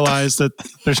realize that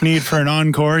there's need for an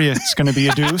encore. It's going to be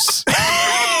a deuce.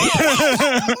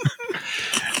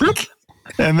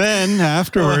 And then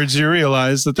afterwards, you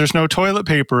realize that there's no toilet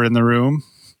paper in the room.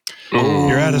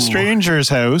 You're at a stranger's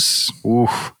house.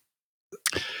 Oof.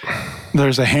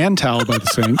 There's a hand towel by the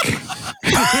sink.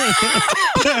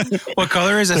 What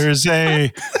color is it? There's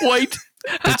a White.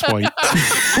 It's white.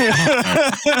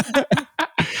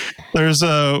 There's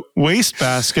a waste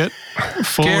basket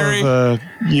full Gary, of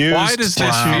used Why does this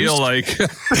tissues. feel like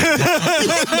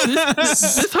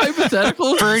This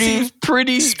hypothetical Pretty- seems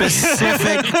pretty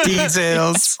Specific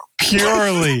details.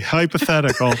 purely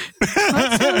hypothetical?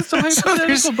 That's so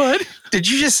hypothetical, bud. Did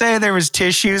you just say there was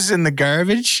tissues in the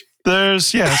garbage?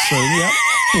 There's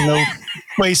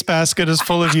waste basket is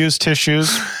full of used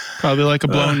tissues, probably like a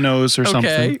blown nose or Okay.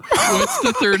 something. What's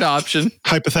the third option? What's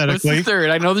Hypothetically, the third?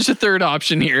 I know there's a third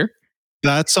option here.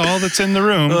 that's all that's in the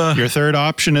room. Your third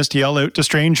option is to yell out to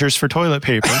strangers for toilet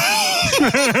paper.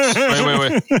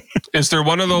 wait. Is there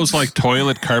one of those like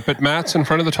toilet carpet mats in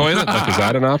front of the toilet? Like, is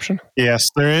that an option? Yes,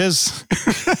 there is.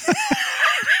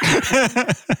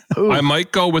 I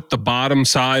might go with the bottom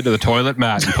side of the toilet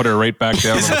mat and put her right back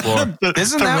down on the floor.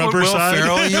 Isn't the that what rubber Will side?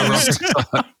 Ferrell used?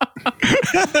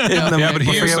 Yeah, but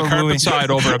he used the carpet side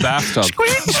over a bathtub.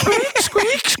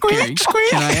 Gary,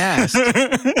 can I ask?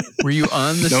 Were you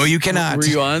on the? No, you cannot. Were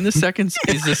you on the second?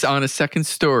 Is this on a second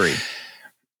story?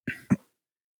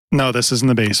 No, this is in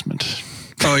the basement.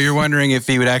 Oh, you're wondering if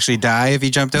he would actually die if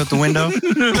he jumped out the window?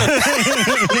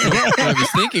 What I was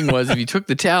thinking was if you took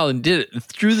the towel and did it and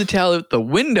threw the towel out the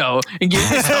window and gave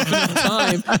yourself enough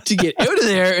time to get out of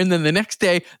there, and then the next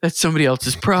day that's somebody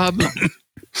else's problem.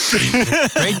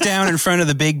 Right down in front of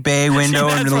the big bay window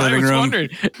That's in the what I living was room. wondering.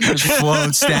 Just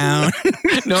floats down.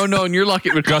 No, and you're lucky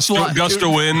it would Gust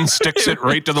of wind sticks it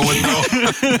right to the window.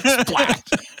 Splat.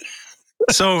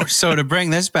 So to bring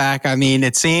this back, I mean,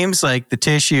 it seems like the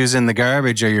tissues in the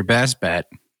garbage are your best bet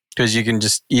because you can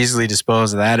just easily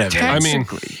dispose of that evidence. I mean,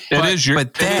 it is your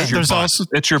but then butt. there's also-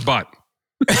 It's your butt.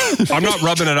 I'm not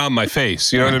rubbing it on my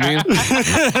face. You know what I mean?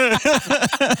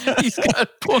 He's got a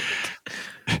point.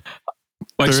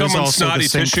 Like There is someone's also snotty the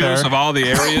sink tissues there. of all the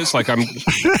areas. Like I'm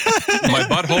my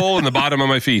butthole and the bottom of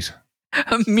my feet.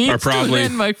 A means Are probably- to an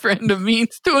end, my friend. A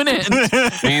means to an end.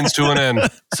 Means to an end.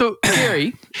 So,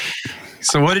 Gary,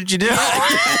 So what did you do?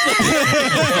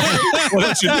 What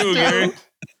did you do, Gary?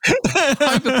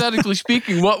 hypothetically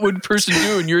speaking, what would a person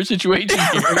do in your situation,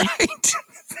 Gary?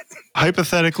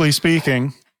 Hypothetically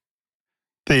speaking,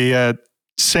 the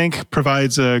sink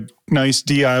provides a nice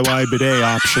DIY bidet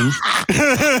option.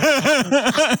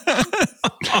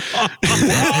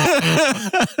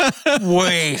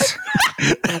 Wait.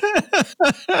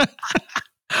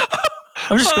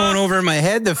 I'm just going over in my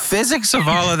head the physics of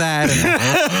all of that.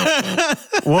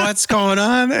 And what's going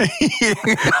on? But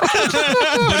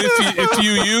if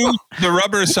you use the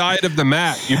rubber side of the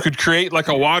mat, you could create like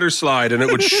a water slide and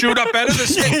it would shoot up out of the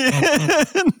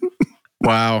sink.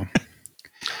 Wow.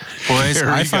 Boys,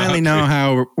 Gary I finally know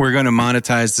how we're going to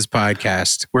monetize this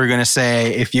podcast. We're going to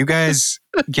say, if you guys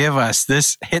give us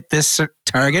this, hit this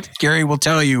target, Gary will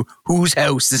tell you whose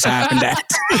house this happened at.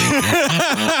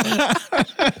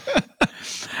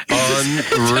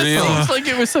 Unreal. It's like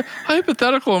it was so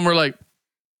hypothetical, and we're like,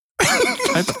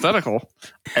 hypothetical.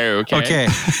 Okay.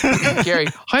 Gary,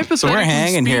 hypothetically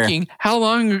hanging here. speaking, how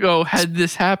long ago had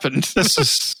this happened? This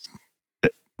is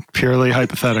purely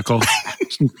hypothetical.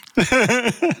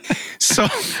 So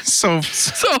So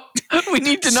we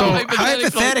need to know So,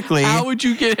 hypothetically, how would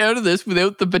you get out of this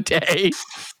without the bidet?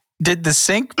 did the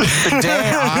sink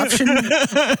bidet option,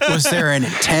 was there an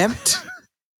attempt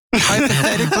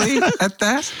hypothetically at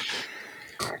that?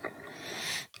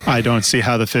 I don't see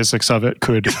how the physics of it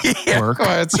could work.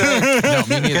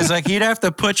 Because like you'd have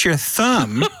to put your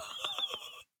thumb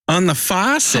on the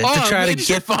faucet to try to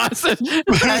get faucet.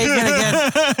 how you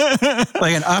gonna get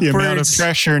like an The amount of upwards,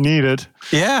 pressure needed.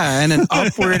 yeah, and an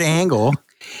upward angle,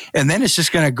 and then it's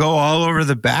just gonna go all over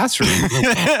the bathroom.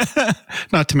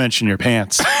 Not to mention your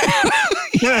pants.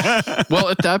 Well,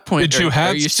 at that point, Did you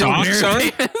have you still socks on?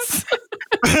 wearing pants?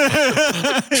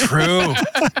 True.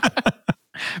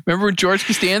 Remember when George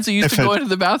Costanza used If to go it- into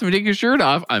the bathroom and take his shirt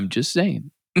off? I'm just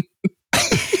saying.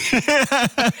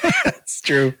 It's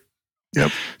true.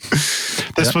 Yep.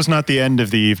 This was not the end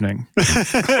of the evening.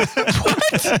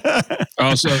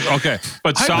 Oh, so okay,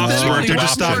 but socks Hypothetically, weren't You're an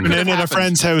just what option. stopping could've in at a happened?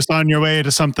 friend's house on your way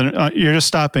to something. You're just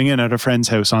stopping in at a friend's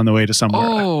house on the way to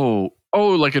somewhere.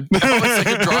 Like a it's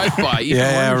like a drive-by. even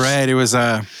Yeah, worse. right. It was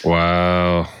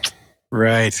Wow.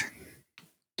 right.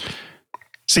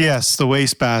 So yes, the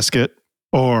wastebasket,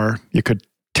 or you could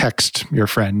text your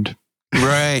friend.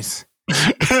 Right.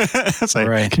 It's like,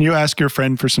 Right. can you ask your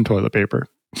friend for some toilet paper?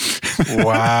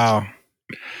 Wow.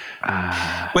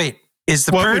 Wait, is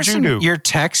the What would person you do? you're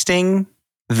texting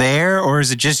there, or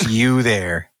is it just you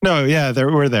there? No, yeah,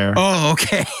 we're there. Oh,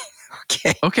 okay.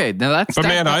 Okay. Okay, now that's. But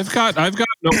man, I've got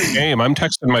no game. I'm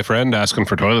texting my friend asking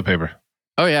for toilet paper.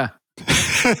 Oh yeah.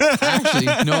 Actually,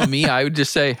 knowing me, I would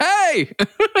just say, "Hey!"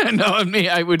 Knowing me,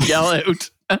 I would yell out.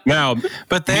 Now,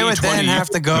 But they Me would 20 then have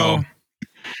to go. ago.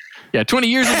 Yeah, 20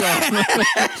 years ago.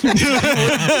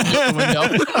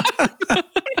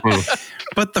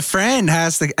 But the friend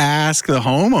has to ask the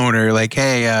homeowner, like,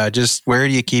 hey, just where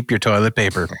do you keep your toilet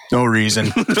paper? No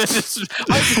reason.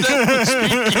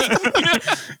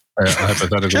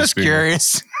 hypothetically Just speaking.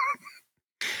 curious.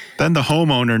 Then the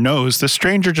homeowner knows the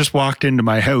stranger just walked into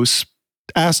my house,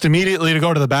 asked immediately to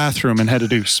go to the bathroom, and had a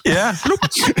deuce. Yeah.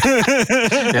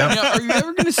 Now, are you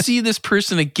ever going to see this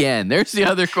person again? There's the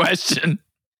other question.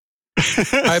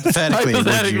 Hypothetically, would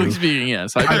Hypothetically you? speaking,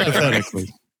 yes. Hypothetically.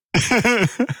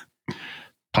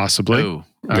 Possibly. Ooh,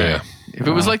 all Yeah. right. If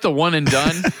it was like the one and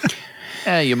done,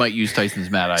 you might use Tyson's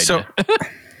mad idea.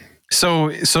 So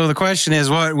the question is,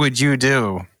 what would you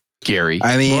do? Gary.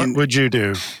 I mean, What would you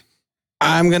do?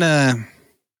 I'm gonna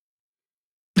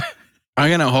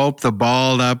hope the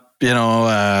balled up,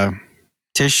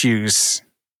 tissues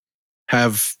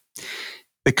have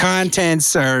the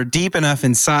contents are deep enough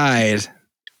inside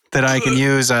that I can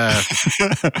use a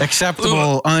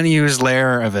acceptable unused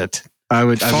layer of it.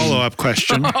 Follow-up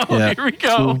question. Oh, yeah. here we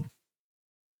go.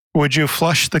 Would you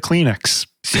flush the Kleenex?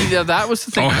 See, that was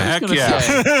the thing Oh, I was heck going to yeah.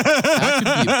 say. That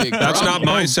could be a big That's not problem.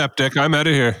 my septic. I'm out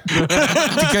of here.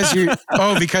 because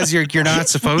you're not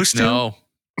supposed to.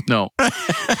 No. Oh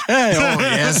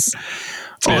yes.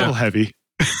 It's a little heavy.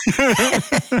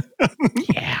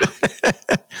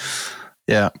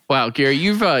 Yeah. Wow, Gary,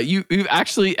 you've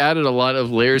actually added a lot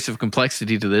of layers of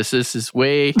complexity to this. This is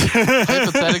way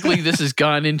hypothetically. This has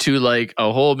gone into like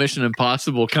a whole Mission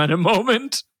Impossible kind of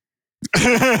moment.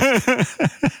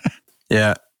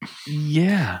 Yeah.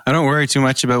 Yeah. I don't worry too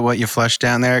much about what you flush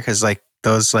down there because like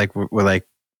those like were like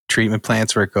treatment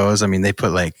plants where it goes. I mean, they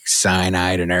put like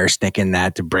cyanide and arsenic in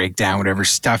that to break down whatever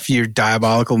stuff your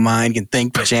diabolical mind can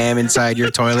think to jam inside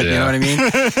your toilet. You know what I mean?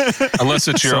 Unless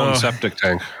it's your own So- septic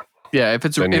tank. Yeah, if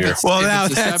it's Then you're- Well, if now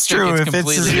it's a that's septic, true. it's If it's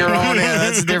completely your own, different. yeah,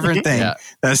 that's a different thing. Yeah.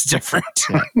 That's different.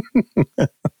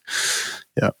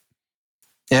 Yeah.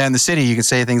 Yeah, in the city, you can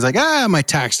say things like, my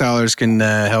tax dollars can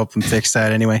help them fix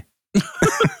that anyway.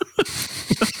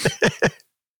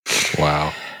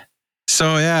 Wow.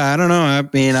 So, yeah, I don't know. I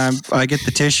mean, I get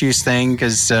the tissues thing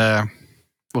because the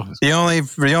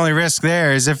only risk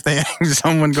there is if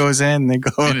someone goes in and they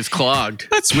go, And it's clogged.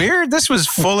 that's weird. This was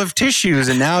full of tissues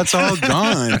and now it's all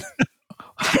gone.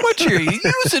 What you're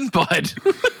using, bud?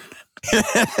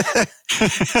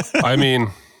 I mean,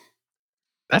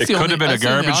 That's it the could only- have been a that's the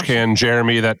only garbage option. can,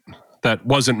 Jeremy, that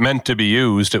wasn't meant to be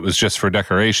used. It was just for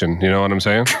decoration. You know what I'm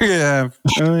saying? Yeah.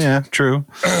 Oh, yeah. True.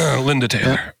 Linda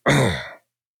Taylor.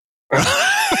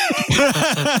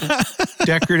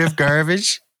 Decorative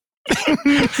garbage.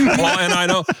 Well, and I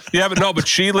know, yeah, but no, but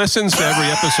she listens to every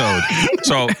episode.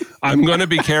 So I'm going to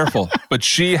be careful. But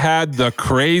she had the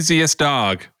craziest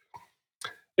dog.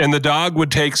 And the dog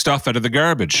would take stuff out of the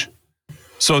garbage.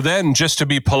 So then, just to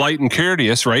be polite and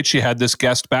courteous, right, she had this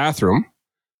guest bathroom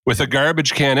with a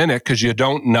garbage can in it because you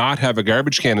don't not have a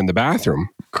garbage can in the bathroom.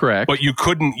 Correct. But you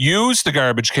couldn't use the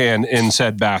garbage can in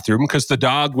said bathroom because the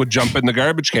dog would jump in the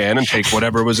garbage can and take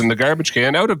whatever was in the garbage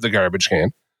can out of the garbage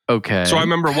can. Okay. So I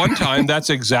remember one time, that's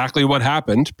exactly what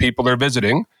happened. People are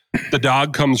visiting. The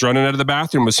dog comes running out of the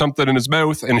bathroom with something in his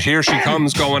mouth, and here she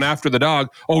comes going after the dog.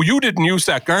 Oh, you didn't use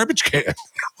that garbage can.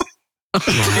 Because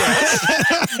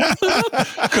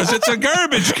it's a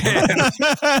garbage can.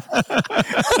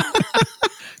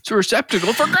 It's a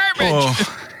receptacle for garbage.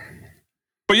 Oh,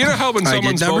 But you know how when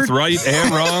someone's both right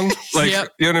and wrong? Like, Yep.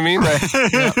 you know what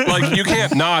I mean? Like, you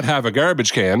can't not have a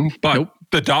garbage can, but Nope.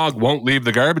 the dog won't leave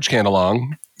the garbage can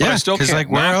along. But I Yeah, still 'cause, can't like,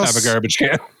 where not else- have a garbage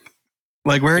can.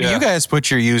 like, where do Yeah. you guys put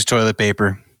your used toilet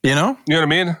paper? You know? You know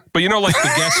what I mean? But you know, like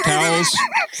the guest towels,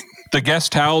 the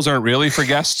guest towels aren't really for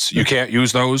guests. You can't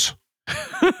use those.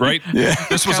 Right? Yeah.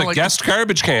 This was Kinda a like- guest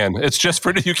garbage can. It's just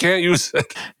for you can't use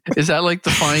it. Is that like the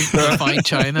fine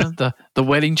china, the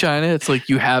wedding china? It's like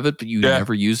you have it, but you Yeah.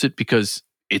 never use it because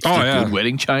it's Oh, the yeah. good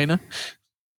wedding china.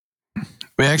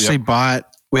 We actually bought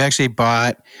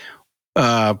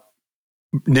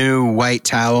new white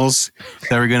towels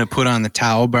that we're going to put on the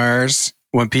towel bars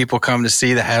when people come to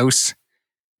see the house.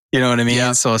 You know what I mean?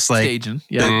 Yeah. So it's like Staging.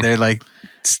 Yeah. they're like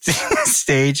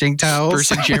staging towels. First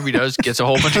thing Jeremy does, gets a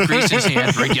whole bunch of grease in his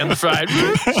hand right down the side.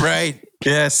 Right.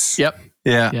 Yes. Yep.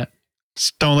 Yeah. Yeah.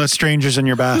 Don't let strangers in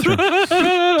your bathroom.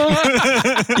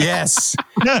 Yes.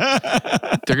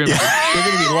 They're gonna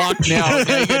be locked now.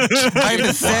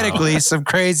 Hypothetically, some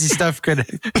crazy stuff could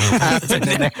happen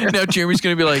in there. Now Jeremy's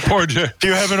gonna be like, Poor Do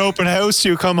you have an open house?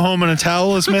 You come home and a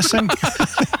towel is missing?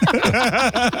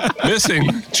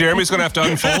 missing. Jeremy's going to have to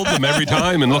unfold them every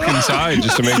time and look inside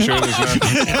just to make sure there's not.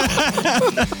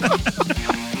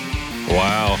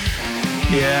 Wow.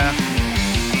 Yeah.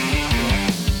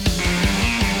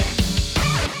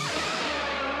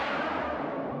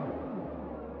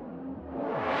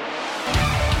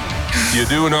 You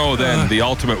do know then the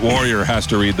ultimate warrior has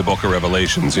to read the book of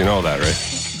Revelations. You know that, right?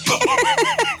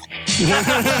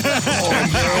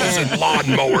 10,000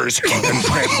 lawnmowers and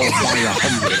trampled by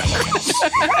 100 of them.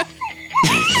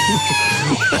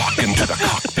 Walk into the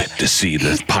cockpit to see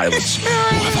the pilots who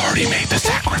have already made the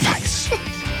sacrifice.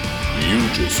 You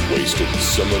just wasted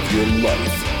some of your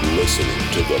life listening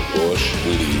to the Bush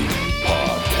League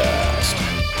podcast.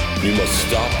 You must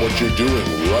stop what you're doing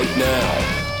right now.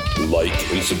 Like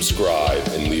and subscribe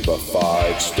and leave a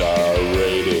 5-star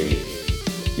rating.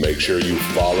 Make sure you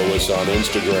follow us on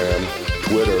Instagram,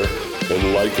 Twitter,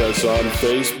 and like us on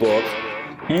Facebook.